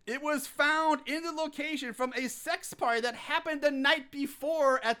production. It was found in the location from a sex party that happened the night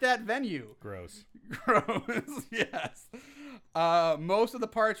before at that venue. Gross. Gross, yes. Most of the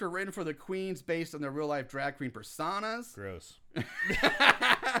parts were written for the queens based on their real life drag queen personas. Gross.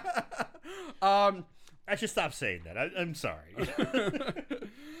 I should stop saying that. I'm sorry.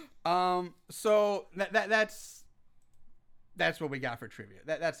 So that's what we got for trivia.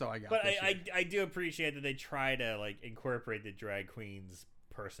 That's all I got. But this year. I do appreciate that they try to like incorporate the drag queen's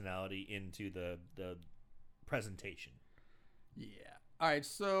personality into the presentation. Yeah. All right.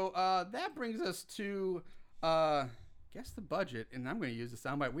 So that brings us to guess the budget, and I'm going to use the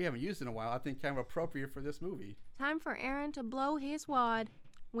soundbite we haven't used in a while. I think kind of appropriate for this movie. Time for Aaron to blow his wad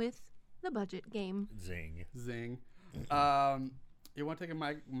with the budget game. Zing. Zing. You want to take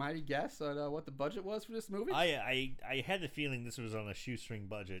a mighty guess on what the budget was for this movie? I had the feeling this was on a shoestring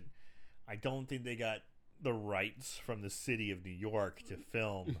budget. I don't think they got the rights from the city of New York to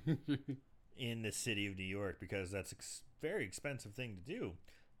film in the city of New York because that's very expensive thing to do.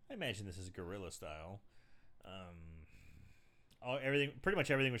 I imagine this is guerrilla style. Pretty much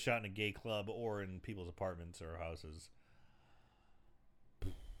everything was shot in a gay club or in people's apartments or houses.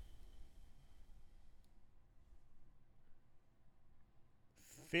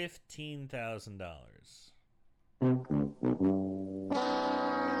 $15,000.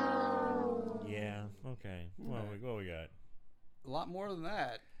 Yeah. Okay. What we got? A lot more than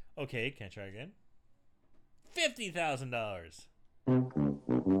that. Okay. Can I try again? $50,000.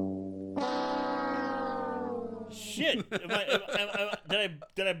 Shit! Did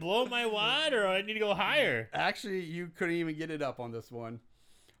I blow my wad, or I need to go higher? Actually, you couldn't even get it up on this one.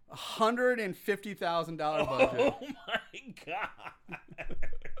 $150,000 budget. Oh my god!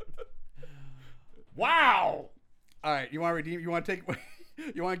 Wow! All right, you want to redeem? You want to take?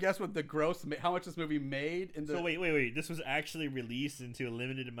 You want to guess what the gross? How much this movie made? In the So wait. This was actually released into a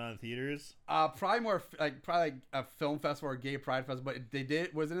limited amount of theaters. Probably more like a film festival or a gay pride festival. But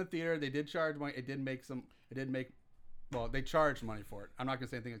it was in a theater. They did charge money. It did make. Well, they charged money for it. I'm not gonna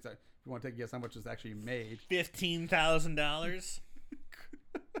say anything exact. If you want to take a guess how much it's actually made. $15,000.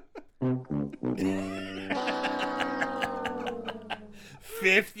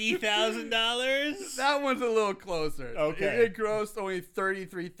 $50,000. That one's a little closer. Okay. It grossed only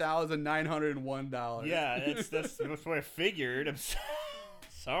 $33,901. Yeah, that's what I figured. I'm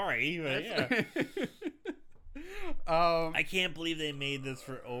sorry, but yeah. I can't believe they made this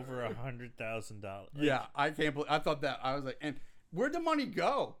for over $100,000. Yeah, I can't believe. I thought that. I was like, and where'd the money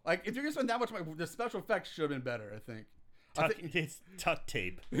go? Like, if you're gonna spend that much money, the special effects should have been better. I think. It's tuck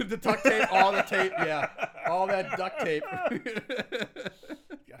tape. The duct tape, all the tape, yeah, all that duct tape.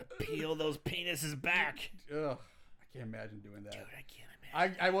 Gotta peel those penises back. Ugh, I can't imagine doing that. Dude, I can't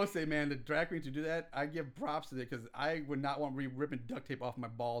imagine. I will say, man, the drag queen to do that, I give props to it because I would not want to be ripping duct tape off my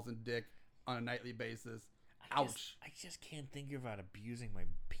balls and dick on a nightly basis. Ouch. I just can't think about abusing my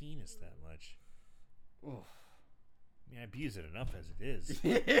penis that much. Oof. I mean, I abuse it enough as it is.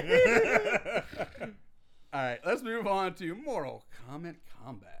 All right, let's move on to Mortal Kombat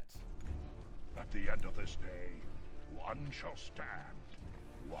Combat. At the end of this day, one shall stand,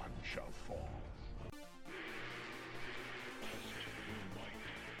 one shall fall.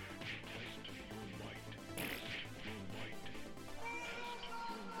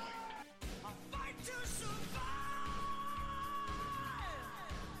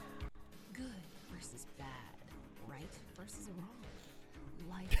 Good versus bad. Right versus wrong.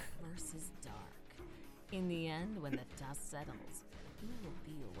 Light versus dark. In the end, when the dust settles, who will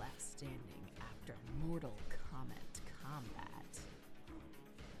be left standing after Mortal Kombat Combat?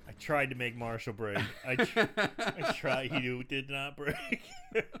 I tried to make Marshall break. I tried. He did not break.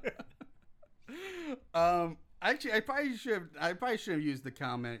 Actually, I probably should have used the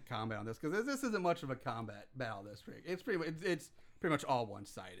combat on this because this isn't much of a combat battle. This week, it's pretty much all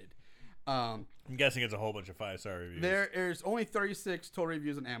one-sided. I'm guessing it's a whole bunch of 5-star reviews. There's only 36 total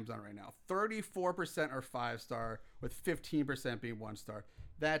reviews on Amazon right now. 34% are 5-star, with 15% being 1-star.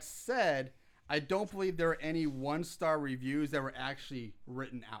 That said, I don't believe there are any 1-star reviews that were actually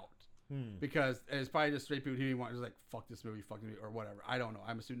written out. Because it's probably just straight people who want like fuck this movie, or whatever. I don't know.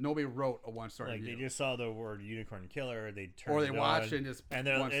 I'm assuming nobody wrote a 1-star like review. they just saw the word unicorn killer, they turned or they it watch on, and just and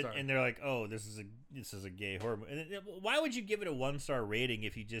 1-star. and they're like, oh, this is a gay horror movie. And why would you give it a 1-star rating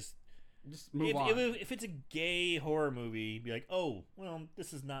if you just move on? If it's a gay horror movie, be like, oh, well,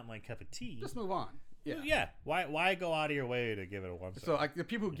 this is not my cup of tea. Just move on. Yeah. Well, yeah. Why go out of your way to give it a 1-star? So like the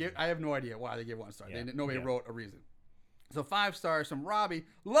people who give, I have no idea why they give 1-star. Yeah. Nobody wrote a reason. So 5 stars from Robbie.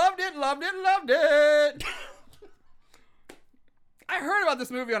 Loved it. I heard about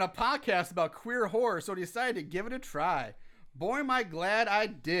this movie on a podcast about queer horror, so decided to give it a try. Boy, am I glad I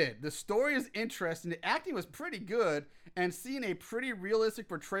did. The story is interesting. The acting was pretty good, and seeing a pretty realistic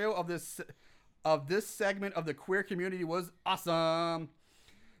portrayal of this segment of the queer community was awesome.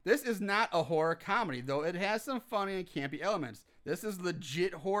 This is not a horror comedy, though it has some funny and campy elements. This is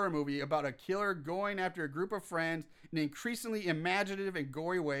legit horror movie about a killer going after a group of friends in increasingly imaginative and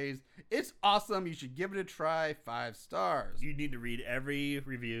gory ways. It's awesome. You should give it a try. 5 stars. You need to read every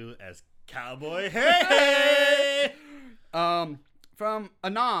review as Cowboy. Hey! From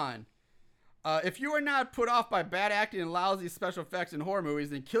Anon. If you are not put off by bad acting and lousy special effects in horror movies,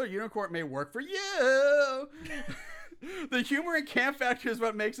 then Killer Unicorn may work for you. The humor and camp factor is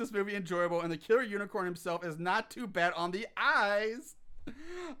what makes this movie enjoyable, and the Killer Unicorn himself is not too bad on the eyes.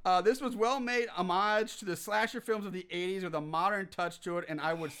 This was well-made homage to the slasher films of the 80s with a modern touch to it, and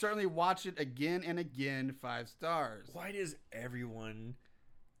I would certainly watch it again and again. 5 stars. Why does everyone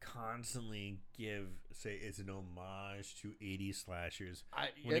constantly say it's an homage to 80s slashers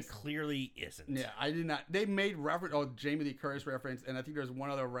when it clearly isn't? Yeah, I did not. They made reference. Oh, Jamie Lee Curtis reference, and I think there's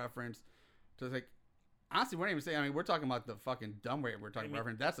one other reference to like honestly, we're not even saying. I mean, we're talking about the fucking dumb way we're talking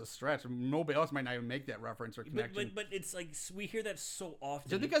reference. That's a stretch. Nobody else might not even make that reference or connection. But it's like we hear that so often.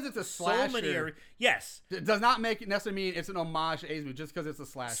 Just because it's a so slasher, many yes, it does not make it necessarily mean it's an homage to 80s movie just because it's a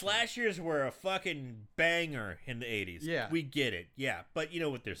slasher. Slashers were a fucking banger in the 80s. Yeah. We get it. Yeah. But you know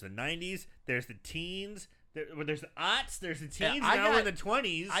what? There's the 90s, there's the teens, there's the aughts, there's the teens, now we're in the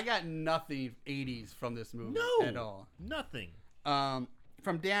 20s. I got nothing 80s from this movie at all. Nothing.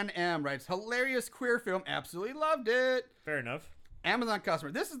 From Dan M. writes, hilarious queer film, absolutely loved it. Fair enough. Amazon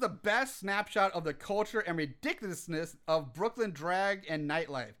customer, this is the best snapshot of the culture and ridiculousness of Brooklyn drag and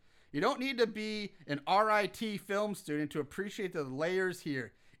nightlife. You don't need to be an RIT film student to appreciate the layers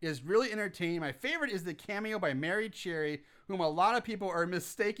here. It is really entertaining. My favorite is the cameo by Mary Cherry, whom a lot of people are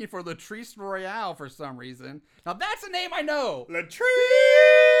mistaking for Latrice Royale for some reason. Now that's a name I know. Latrice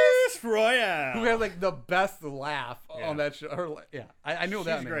Royale. Who had like the best laugh on that show. I knew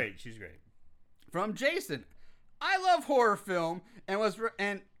that name. She's great. She's great. From Jason, I love horror film and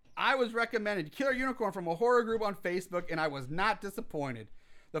I was recommended Killer Unicorn from a horror group on Facebook, and I was not disappointed.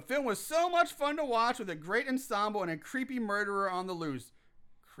 The film was so much fun to watch with a great ensemble and a creepy murderer on the loose.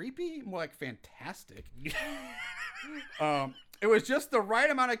 Creepy? More like fantastic. It was just the right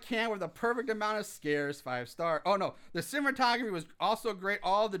amount of camp with the perfect amount of scares. 5 star. Oh no, the cinematography was also great.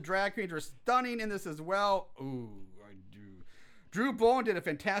 All the drag queens were stunning in this as well. Ooh, I do. Drew Bowen did a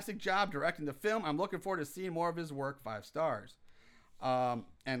fantastic job directing the film. I'm looking forward to seeing more of his work. 5 stars. And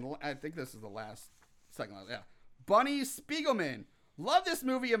I think this is the second last. Yeah. Bunny Spiegelman. Love this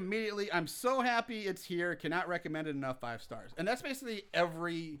movie immediately. I'm so happy it's here. Cannot recommend it enough. 5 stars. And that's basically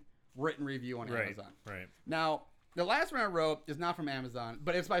every written review on Amazon. Right. Now, the last one I wrote is not from Amazon,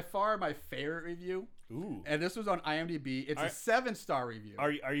 but it's by far my favorite review. Ooh. And this was on IMDb. It's a 7-star review.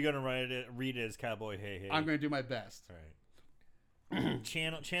 Are you going to read it as Cowboy Hey Hey? I'm going to do my best. All right.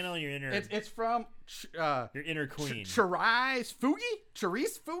 channel your inner. It's from your inner queen. Therese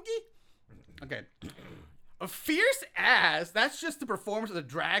Fugi? Okay. A fierce ass. That's just the performance of the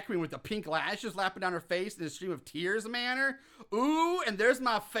drag queen with the pink lashes lapping down her face in a stream of tears manner. Ooh, and there's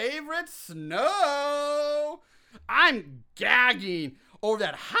my favorite, Snow. I'm gagging over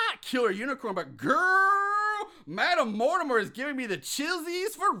that hot killer unicorn, but girl, Madam Mortimer is giving me the chilsies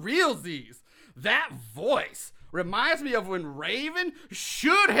for realsies. That voice reminds me of when Raven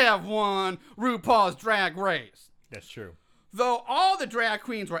should have won RuPaul's Drag Race. That's true. Though all the drag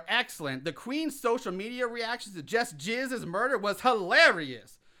queens were excellent, the queen's social media reactions to Just Jizz's murder was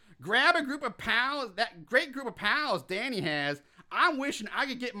hilarious. Grab a group of pals, that great group of pals Danny has. I'm wishing I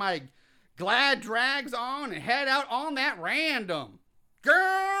could get my glad drags on and head out on that random.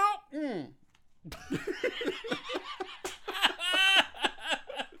 Girl!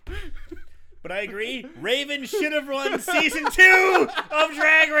 But I agree, Raven should have won season 2 of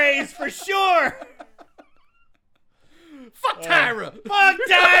Drag Race for sure. Fuck Tyra! Fuck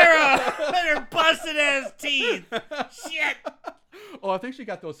Tyra! And her busted ass teeth. Shit. Oh, I think she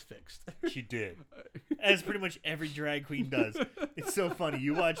got those fixed. She did. As pretty much every drag queen does. It's so funny.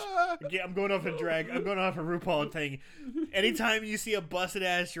 You watch. I'm going off a RuPaul thing. Anytime you see a busted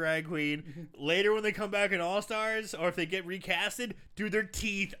ass drag queen, later when they come back in All Stars, or if they get recasted, dude, their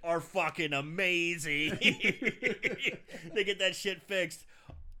teeth are fucking amazing. They get that shit fixed.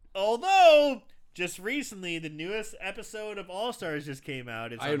 Although, just recently, the newest episode of All Stars just came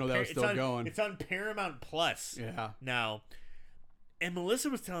out. I didn't know that was still going. It's on Paramount Plus. Yeah. Now. And Melissa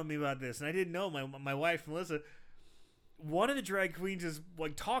was telling me about this, and I didn't know. My wife, Melissa, one of the drag queens is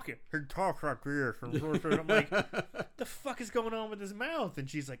like talking. Her talk like this. I'm like, the fuck is going on with his mouth? And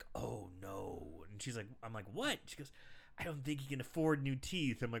she's like, oh no. And she's like, I'm like, what? She goes, I don't think he can afford new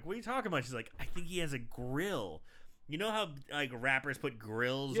teeth. I'm like, what are you talking about? She's like, I think he has a grill. You know how like rappers put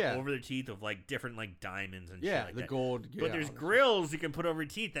grills over their teeth of like different like diamonds and shit like the that? gold. But there's grills you can put over your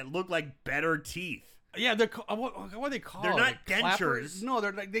teeth that look like better teeth. Yeah, they're what are they called? They're not like dentures. clappers. No,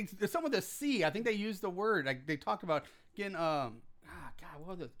 they're like they're some with a C. I think they use the word. Like they talked about getting God,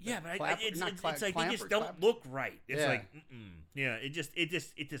 what was it? Yeah, but it's like they just don't look right. It's like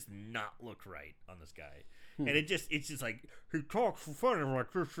it just not look right on this guy. And it's just like he talks funny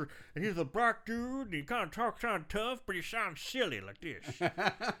like this, and he's a black dude, and he kind of talks kind of tough, but he sounds silly like this.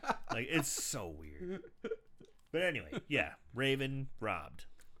 Like it's so weird. But anyway, yeah, Raven robbed.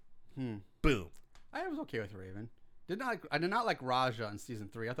 Boom. I was okay with Raven. I did not like Raja in season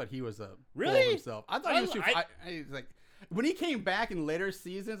 3. I thought he was a really bull of himself. I thought he was too. I like when he came back in later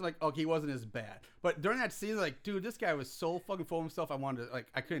seasons. Like, okay, he wasn't as bad. But during that season, like, dude, this guy was so fucking full of himself. I wanted to, like,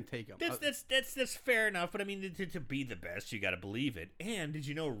 I couldn't take him. That's fair enough. But I mean, to be the best, you got to believe it. And did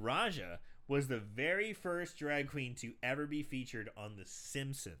you know Raja was the very first drag queen to ever be featured on The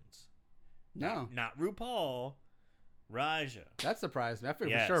Simpsons? No. Not RuPaul. Raja. That surprised me. I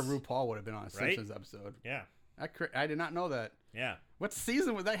figured Yes. for sure RuPaul would have been on a Right? Simpsons episode. Yeah. I did not know that. Yeah. What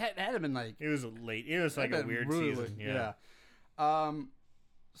season was that? Had to been like It was late. It was like a that'd been weird really season. late. Yeah.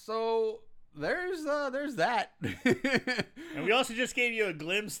 So there's that. And we also just gave you a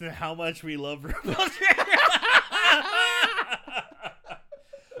glimpse into how much we love RuPaul's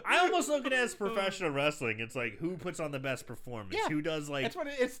I almost look at it as professional wrestling. It's like who puts on the best performance? Yeah. Who does like It's what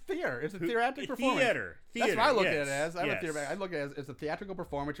it's theater. It's a theatrical performance. Theater. That's what I look yes, at it as. I yes. I look at it as it's a theatrical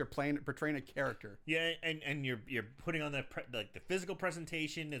performance. You're portraying a character. Yeah, and you're putting on the physical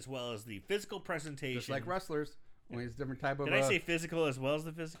presentation as well as the physical presentation. Just like wrestlers. When it's different type of. Did I say physical as well as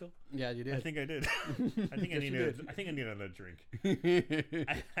the physical? Yeah, you did. I think I did. I think Yes, you did. I think I need another drink.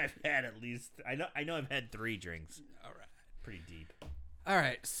 I've had at least. I know. I've had 3 drinks. All right. Pretty deep. All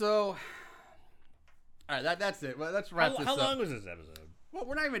right. So. All right. That's it. Well, let's wrap this How up. long was this episode? Well,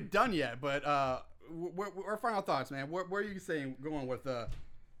 we're not even done yet, but our final thoughts, man. Where are you saying going with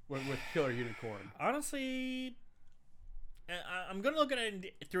Killer Unicorn? Honestly, I'm gonna look at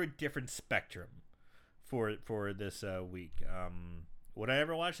it through a different spectrum for this week. Would I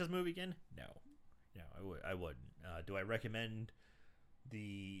ever watch this movie again? No, I wouldn't. Do I recommend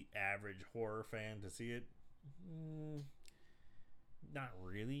the average horror fan to see it? Not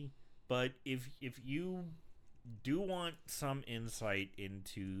really. But if you do want some insight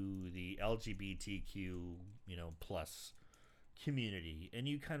into the LGBTQ plus community, and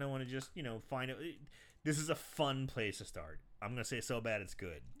you kind of want to just find out, this is a fun place to start. I'm gonna say So Bad It's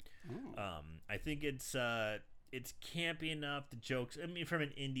Good. I think it's campy enough. The jokes, I mean, from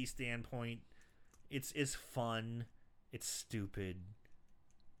an indie standpoint, it's fun. It's stupid.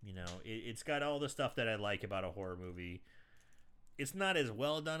 It's got all the stuff that I like about a horror movie. It's not as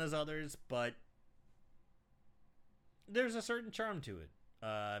well done as others, but there's a certain charm to it.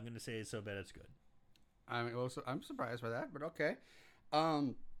 I'm going to say So Bad It's Good. I'm surprised by that, but okay.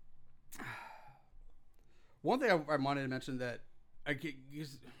 One thing I wanted to mention that I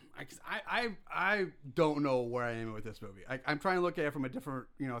don't know where I am with this movie. I'm trying to look at it from a different,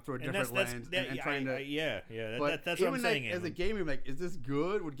 through a different lens, and trying to. That's what I'm saying. As a gamer, like, is this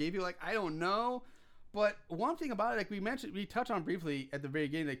good? Would Gabe be like, I don't know. But one thing about it, like we touched on briefly at the very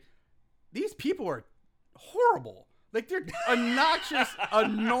beginning, like, these people are horrible. Like, they're obnoxious,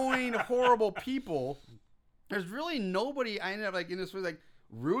 annoying, horrible people. There's really nobody I ended up like in this was like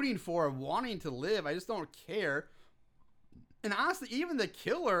rooting for, wanting to live. I just don't care. And honestly, even the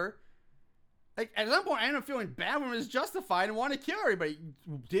killer, like, at some point, I ended up feeling bad when it was justified and wanted to kill everybody.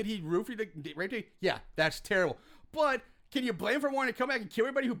 Did he roofie the rape? Yeah, that's terrible. But can you blame him for wanting to come back and kill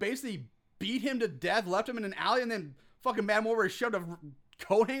everybody who basically beat him to death, left him in an alley, and then fucking mad him over and shoved a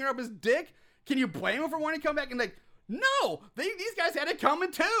coat hanger up his dick? Can you blame him for wanting to come back? And like, no, these guys had it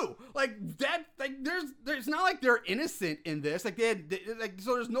coming too. Like that, like there's not like they're innocent in this. Like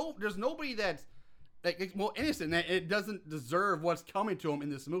so there's nobody that's like innocent that it doesn't deserve what's coming to him in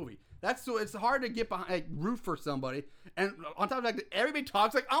this movie. That's so it's hard to get behind, like, root for somebody. And on top of that, everybody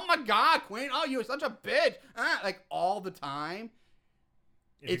talks like, "Oh my God, Queen! Oh, you're such a bitch!" Like all the time.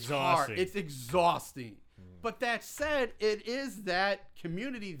 It's hard. It's exhausting. But that said, it is that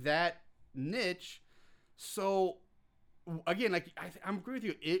community, that niche. So again, like I'm agree with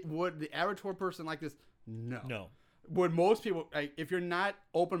you. It would the average horror person like this? No. Would most people, like, if you're not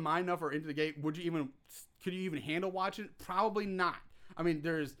open-minded enough or into the game, could you even handle watching it? Probably not. I mean,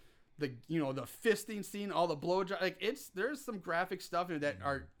 there's the fisting scene, all the blowjob, like there's some graphic stuff in it that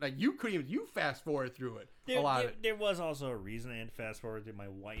are like you fast forward through it. There was also a reason I had to fast forward that my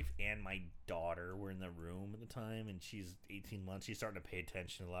wife and my daughter were in the room at the time, and she's 18 months. She's starting to pay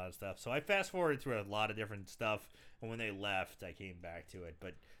attention to a lot of stuff. So I fast forwarded through a lot of different stuff, and when they left, I came back to it.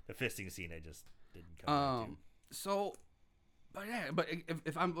 But the fisting scene, I just didn't come back to. So, but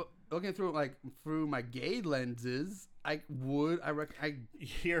if I'm looking through my gay lenses,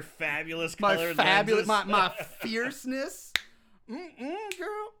 your fabulous my colored fabulous lenses. my fierceness,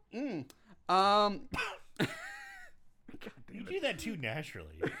 girl. You do that too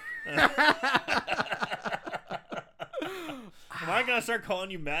naturally. Am I gonna start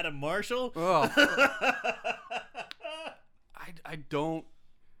calling you Madam Marshall? Oh. I don't.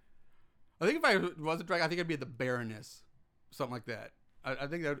 I think if I wasn't drag, I think it'd be the Baroness, something like that. I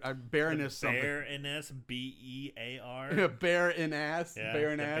think that Baroness something. Baroness, B-E-A-R. Baroness, Yeah,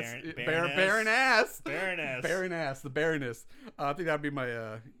 Baroness, the Baroness, Baroness. Baroness, the Baroness. I think that'd be my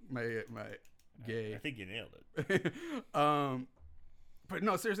gay. I think you nailed it. But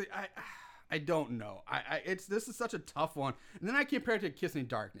no, seriously, I don't know. This is such a tough one. And then I compare it to Kissing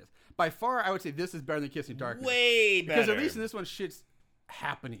Darkness. By far, I would say this is better than Kissing Darkness. Way better. Because at least in this one, shit's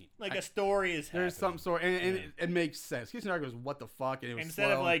happening. Like a story is happening. There's some sort, and it makes sense. Keith Snyder goes, "What the fuck?" And it was Instead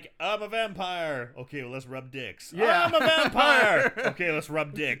slow. of like, I'm a vampire. Okay, well, let's rub dicks. Yeah. I'm a vampire. Okay, let's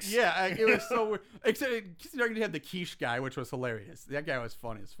rub dicks. Yeah, it was so weird. Except Keith Snyder had the quiche guy, which was hilarious. That guy was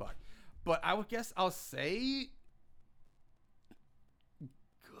funny as fuck. But I would guess I'll say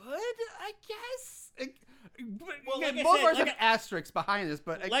good. I guess. Well, like I both said, of us like have asterisks behind this,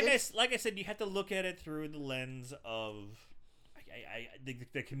 but like I said, you have to look at it through the lens of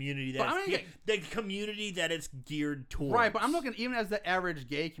the community But I'm that gonna the community that it's geared towards. right. But I'm looking even as the average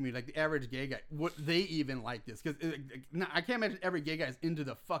gay community, like the average gay guy, would they even like this? Because I can't imagine every gay guy is into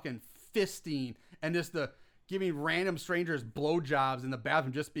the fucking fisting and just the giving random strangers blowjobs in the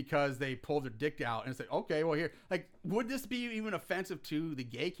bathroom just because they pulled their dick out and say, okay, well here, like, would this be even offensive to the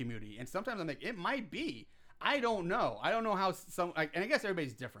gay community? And sometimes I'm like, it might be. I don't know. I don't know how some, like, and I guess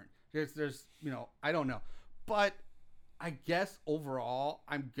everybody's different. There's, I don't know, but I guess overall,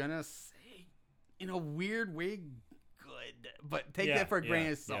 I'm gonna say, in a weird way, good. But take that for a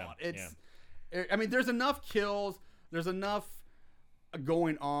grain of salt. I mean, there's enough kills. There's enough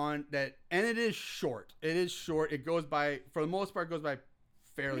going on that, and it is short. It is short. It goes by, for the most part, goes by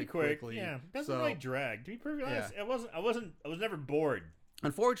fairly quickly. Yeah, it doesn't really drag. To be perfectly honest, I was never bored.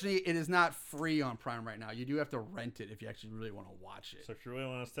 Unfortunately, it is not free on Prime right now. You do have to rent it if you actually really want to watch it. So if you really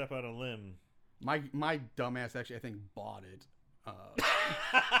want to step out on a limb. My dumbass actually, I think, bought it.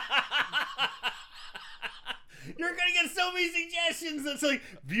 You're gonna get so many suggestions. It's like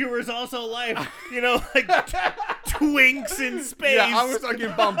viewers also like, like twinks in space. Yeah, I'm just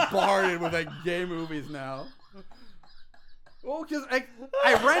getting bombarded with like gay movies now. Well, because if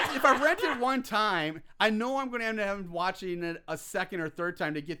I rent it one time, I know I'm going to end up watching it a second or third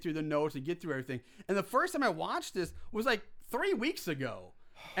time to get through the notes and get through everything. And the first time I watched this was like 3 weeks ago,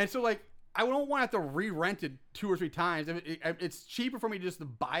 and so like I don't want to have to re-rent it 2 or 3 times. It's cheaper for me just to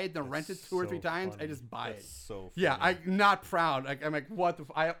buy it than rent it 2 or 3 times. I just buy it. So funny. Yeah, I'm not proud. Like I'm like, what the?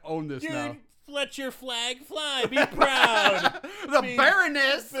 I own this Dude, now. let your flag fly. Be proud. The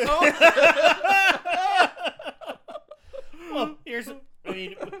Baroness. Well,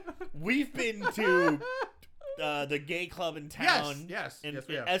 we've been to the gay club in town. Yes, and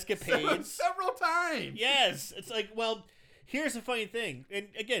we have. escapades several times. Yes, it's like, well, here's the funny thing, and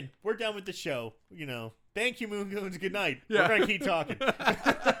again, we're done with the show. Thank you, Moon Goons. Good night. Yeah. We're gonna keep talking.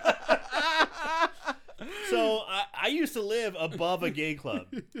 So I used to live above a gay club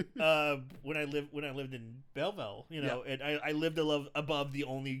when I lived in Belleville, and I lived above the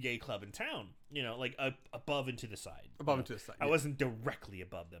only gay club in town, like above and to the side. Above and to the side. I wasn't directly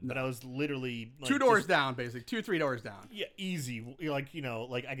above them, but I was literally like 2 doors down, basically 2-3 doors down. Yeah, easy. Like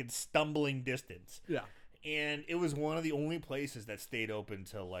I could stumbling distance. Yeah. And it was one of the only places that stayed open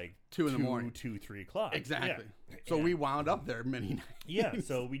till like 2 in the morning, 2-3 o'clock. Exactly. Yeah. So we wound up there many nights. Yeah.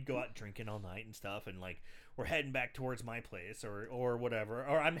 So we'd go out drinking all night and stuff, and like we're heading back towards my place or whatever,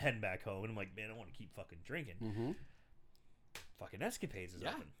 or I'm heading back home, and I'm like, man, I don't want to keep fucking drinking. Mm-hmm. Fucking Escapades is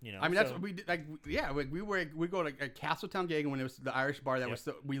open. I mean, that's what we did. Like, yeah, we go to Castletown Gag when it was the Irish bar. That was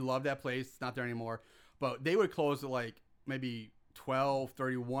we loved that place. It's not there anymore, but they would close at like maybe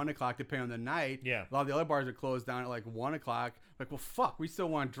 12:30, 1 o'clock, depending on the night. Yeah. A lot of the other bars are closed down at like 1 o'clock. Like, well, fuck, we still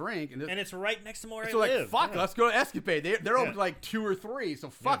want to drink. And it's right next to where I live. live. So, like, fuck, let's go to Escapade. They're open to like 2 or 3, so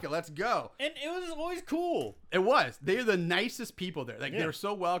fuck it, let's go. And it was always cool. It was. They're the nicest people there. Like, they were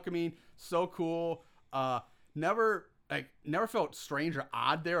so welcoming, so cool. Never felt strange or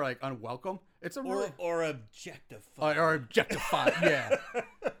odd there, like unwelcome. It's a or objectified. Or objectified, yeah.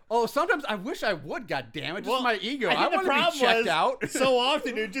 Oh, sometimes I wish I would. God damn it, just my ego. I want to be checked out. So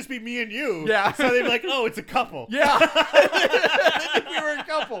often it'd just be me and you. Yeah. So they'd be like, "Oh, it's a couple." Yeah. We were a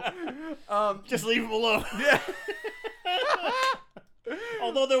couple. Just leave them alone. Yeah.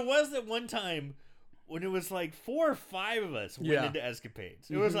 Although there was that one time when it was like 4 or 5 of us went into Escapades.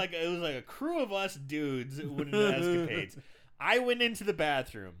 It was like a crew of us dudes that went into Escapades. I went into the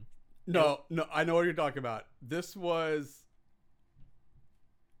bathroom. No, I know what you're talking about.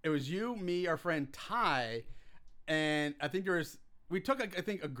 It was you, me, our friend Ty, and I think we took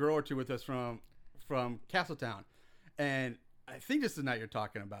a girl or two with us from Castletown, and I think this is the night you're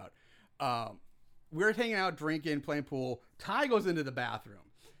talking about. We're hanging out, drinking, playing pool. Ty goes into the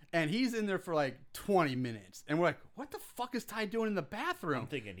bathroom, and he's in there for like 20 minutes, and we're like, "What the fuck is Ty doing in the bathroom?" I'm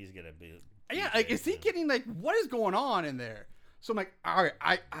thinking he's gonna be. Yeah, like, is he getting like, what is going on in there? So I'm like, all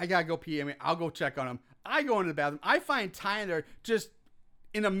right, I gotta go pee. I mean, I'll go check on him. I go into the bathroom. I find Ty in there just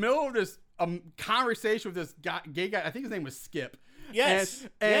in the middle of this conversation with this gay guy. I think his name was Skip. Yes.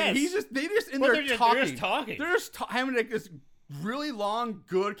 And he's just, they're just in there talking. They're just talking. They're just having like this really long,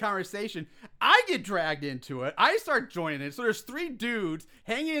 good conversation. I get dragged into it. I start joining it. So there's 3 dudes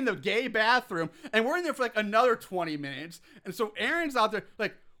hanging in the gay bathroom, and we're in there for like another 20 minutes. And so Aaron's out there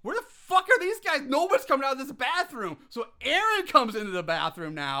like, where the fuck are these guys? Nobody's coming out of this bathroom. So Aaron comes into the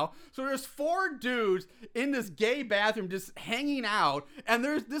bathroom now. So there's 4 dudes in this gay bathroom just hanging out. And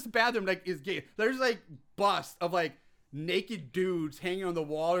there's this bathroom like is gay. There's like busts of like naked dudes hanging on the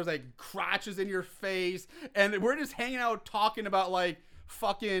wall. There's like crotches in your face. And we're just hanging out talking about like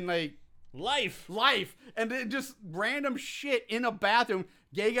fucking like Life. and then just random shit in a bathroom.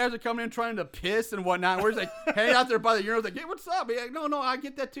 Gay guys are coming in trying to piss and whatnot. We're just like hanging out there by the urinals, like, hey, what's up? Like, no, I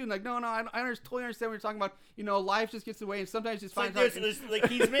get that too. And like, no, I totally understand what you're talking about. You know, life just gets in the way, and sometimes it's fine. Like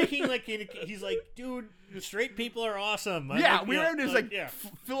he's making like he's like, dude, straight people are awesome. Yeah, we were having these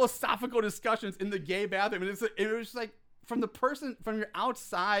philosophical discussions in the gay bathroom, and it was just like from your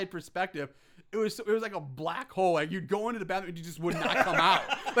outside perspective. It was like a black hole. Like you'd go into the bathroom and you just would not come out.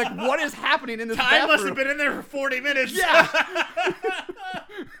 Like what is happening in this bathroom? Time must have been in there for 40 minutes. Yeah.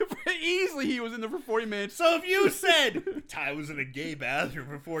 Easily he was in there for 40 minutes. So if you said Ty was in a gay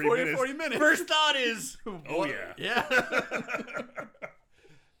bathroom for 40 minutes, first thought is, oh yeah. Yeah.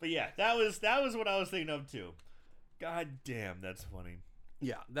 But yeah, that was what I was thinking of too. God damn, that's funny.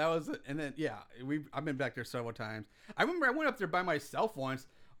 Yeah, that was it. And then I've been back there several times. I remember I went up there by myself once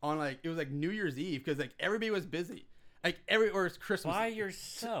on like it was like New Year's Eve because like everybody was busy. Like or it's Christmas. By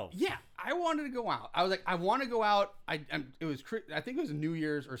yourself? Yeah, I wanted to go out. I was like, I want to go out. I think it was New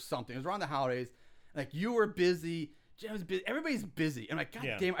Year's or something. It was around the holidays. Like you were busy. I was busy. Everybody's busy. I'm like, God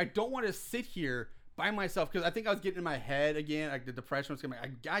damn, I don't want to sit here by myself because I think I was getting in my head again. Like the depression was coming. I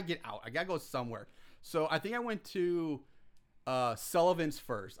gotta get out. I gotta go somewhere. So I think I went to Sullivan's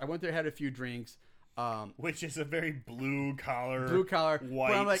first. I went there, had a few drinks. Which is a very blue collar,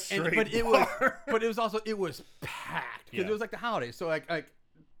 white, but I'm like, but it was packed because it was like the holidays. So like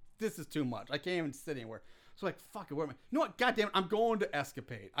this is too much. I can't even sit anywhere. So like, fuck it. Where am I? You know what? God damn it. I'm going to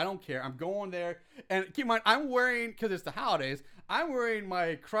Escapade. I don't care. I'm going there. And keep in mind, I'm wearing, because it's the holidays, I'm wearing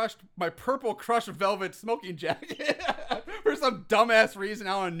my purple crushed velvet smoking jacket for some dumbass reason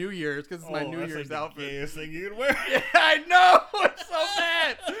out on New Year's because it's my New Year's like outfit. The gayest thing you can wear. Yeah, I know. It's so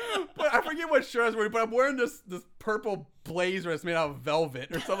bad. But I forget what shirt I was wearing, but I'm wearing this purple blazer that's made out of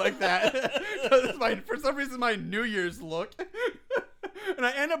velvet or something like that. For some reason, my New Year's look. And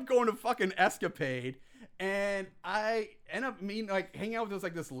I end up going to fucking Escapade. And I end up hanging out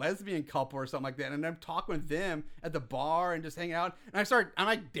with this lesbian couple or something like that. And I'm talking with them at the bar and just hanging out. And I'm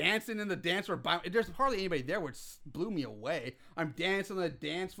like dancing in the dance floor. There's hardly anybody there, which blew me away. I'm dancing on the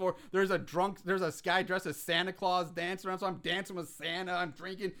dance floor. There's a guy dressed as Santa Claus dancing around. So I'm dancing with Santa. I'm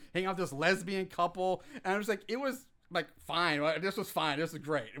drinking, hanging out with this lesbian couple. And I was like, it was like fine. This was fine. This was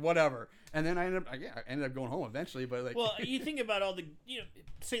great. Whatever. And then I ended up going home eventually. But like, well, you think about all the,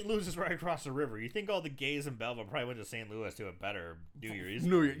 St. Louis is right across the river. You think all the gays in Belleville probably went to St. Louis to a better New Year's.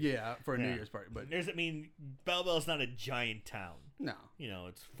 New Year's party. But Belleville's not a giant town. No.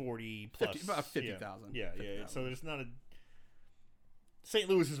 It's 40 plus. About 50,000. Yeah. So there's not a. St.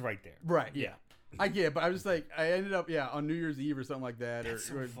 Louis is right there. Right. Yeah. I get it, but I was like, I ended up, on New Year's Eve or something like that,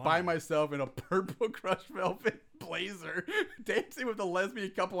 or by myself in a purple crushed velvet blazer, dancing with a lesbian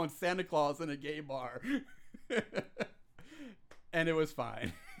couple and Santa Claus in a gay bar. And it was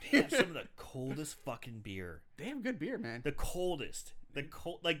fine. They have some of the coldest fucking beer. They have good beer, man. The coldest.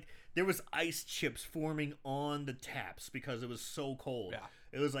 Like, there was ice chips forming on the taps because it was so cold. Yeah.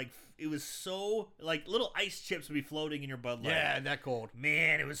 It was so, like, little ice chips would be floating in your Bud Light. Yeah, that cold.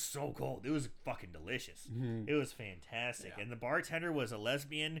 Man, it was so cold. It was fucking delicious. Mm-hmm. It was fantastic. Yeah. And the bartender was a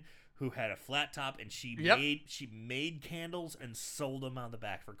lesbian who had a flat top, and she made candles and sold them on the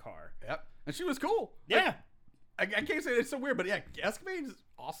back of her car. Yep. And she was cool. Yeah. I can't say it's so weird, but yeah, Escapade is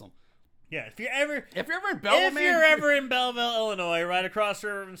awesome. Yeah, if you're ever in Belleville, in Belleville, Illinois, right across the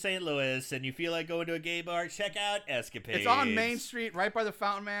river from St. Louis, and you feel like going to a gay bar, check out Escapade. It's on Main Street, right by the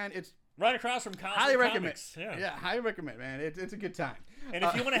Fountain Man. It's right across from Cosmo highly Comics. recommend. Yeah, highly recommend, man. It's a good time. And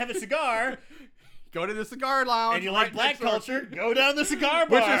if you want to have a cigar, go to the cigar lounge. And you like black culture, go down the cigar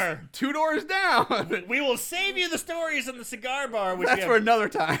bar. Which is 2 doors down. We will save you the stories in the cigar bar. That's for another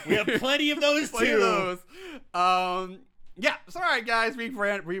time. We have plenty of those too. Yeah, so all right, guys, we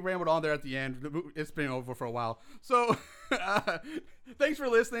rambled on there at the end. It's been over for a while. So thanks for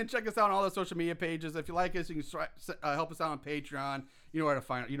listening. Check us out on all the social media pages. If you like us, you can help us out on Patreon. You know where to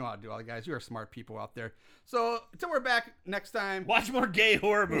find it. You know how to do all that, guys. You're smart people out there. So until we're back next time, watch more gay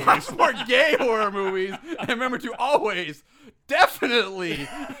horror movies. And remember to always, definitely,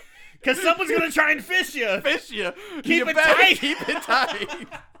 because someone's going to try and fish you. Keep it tight.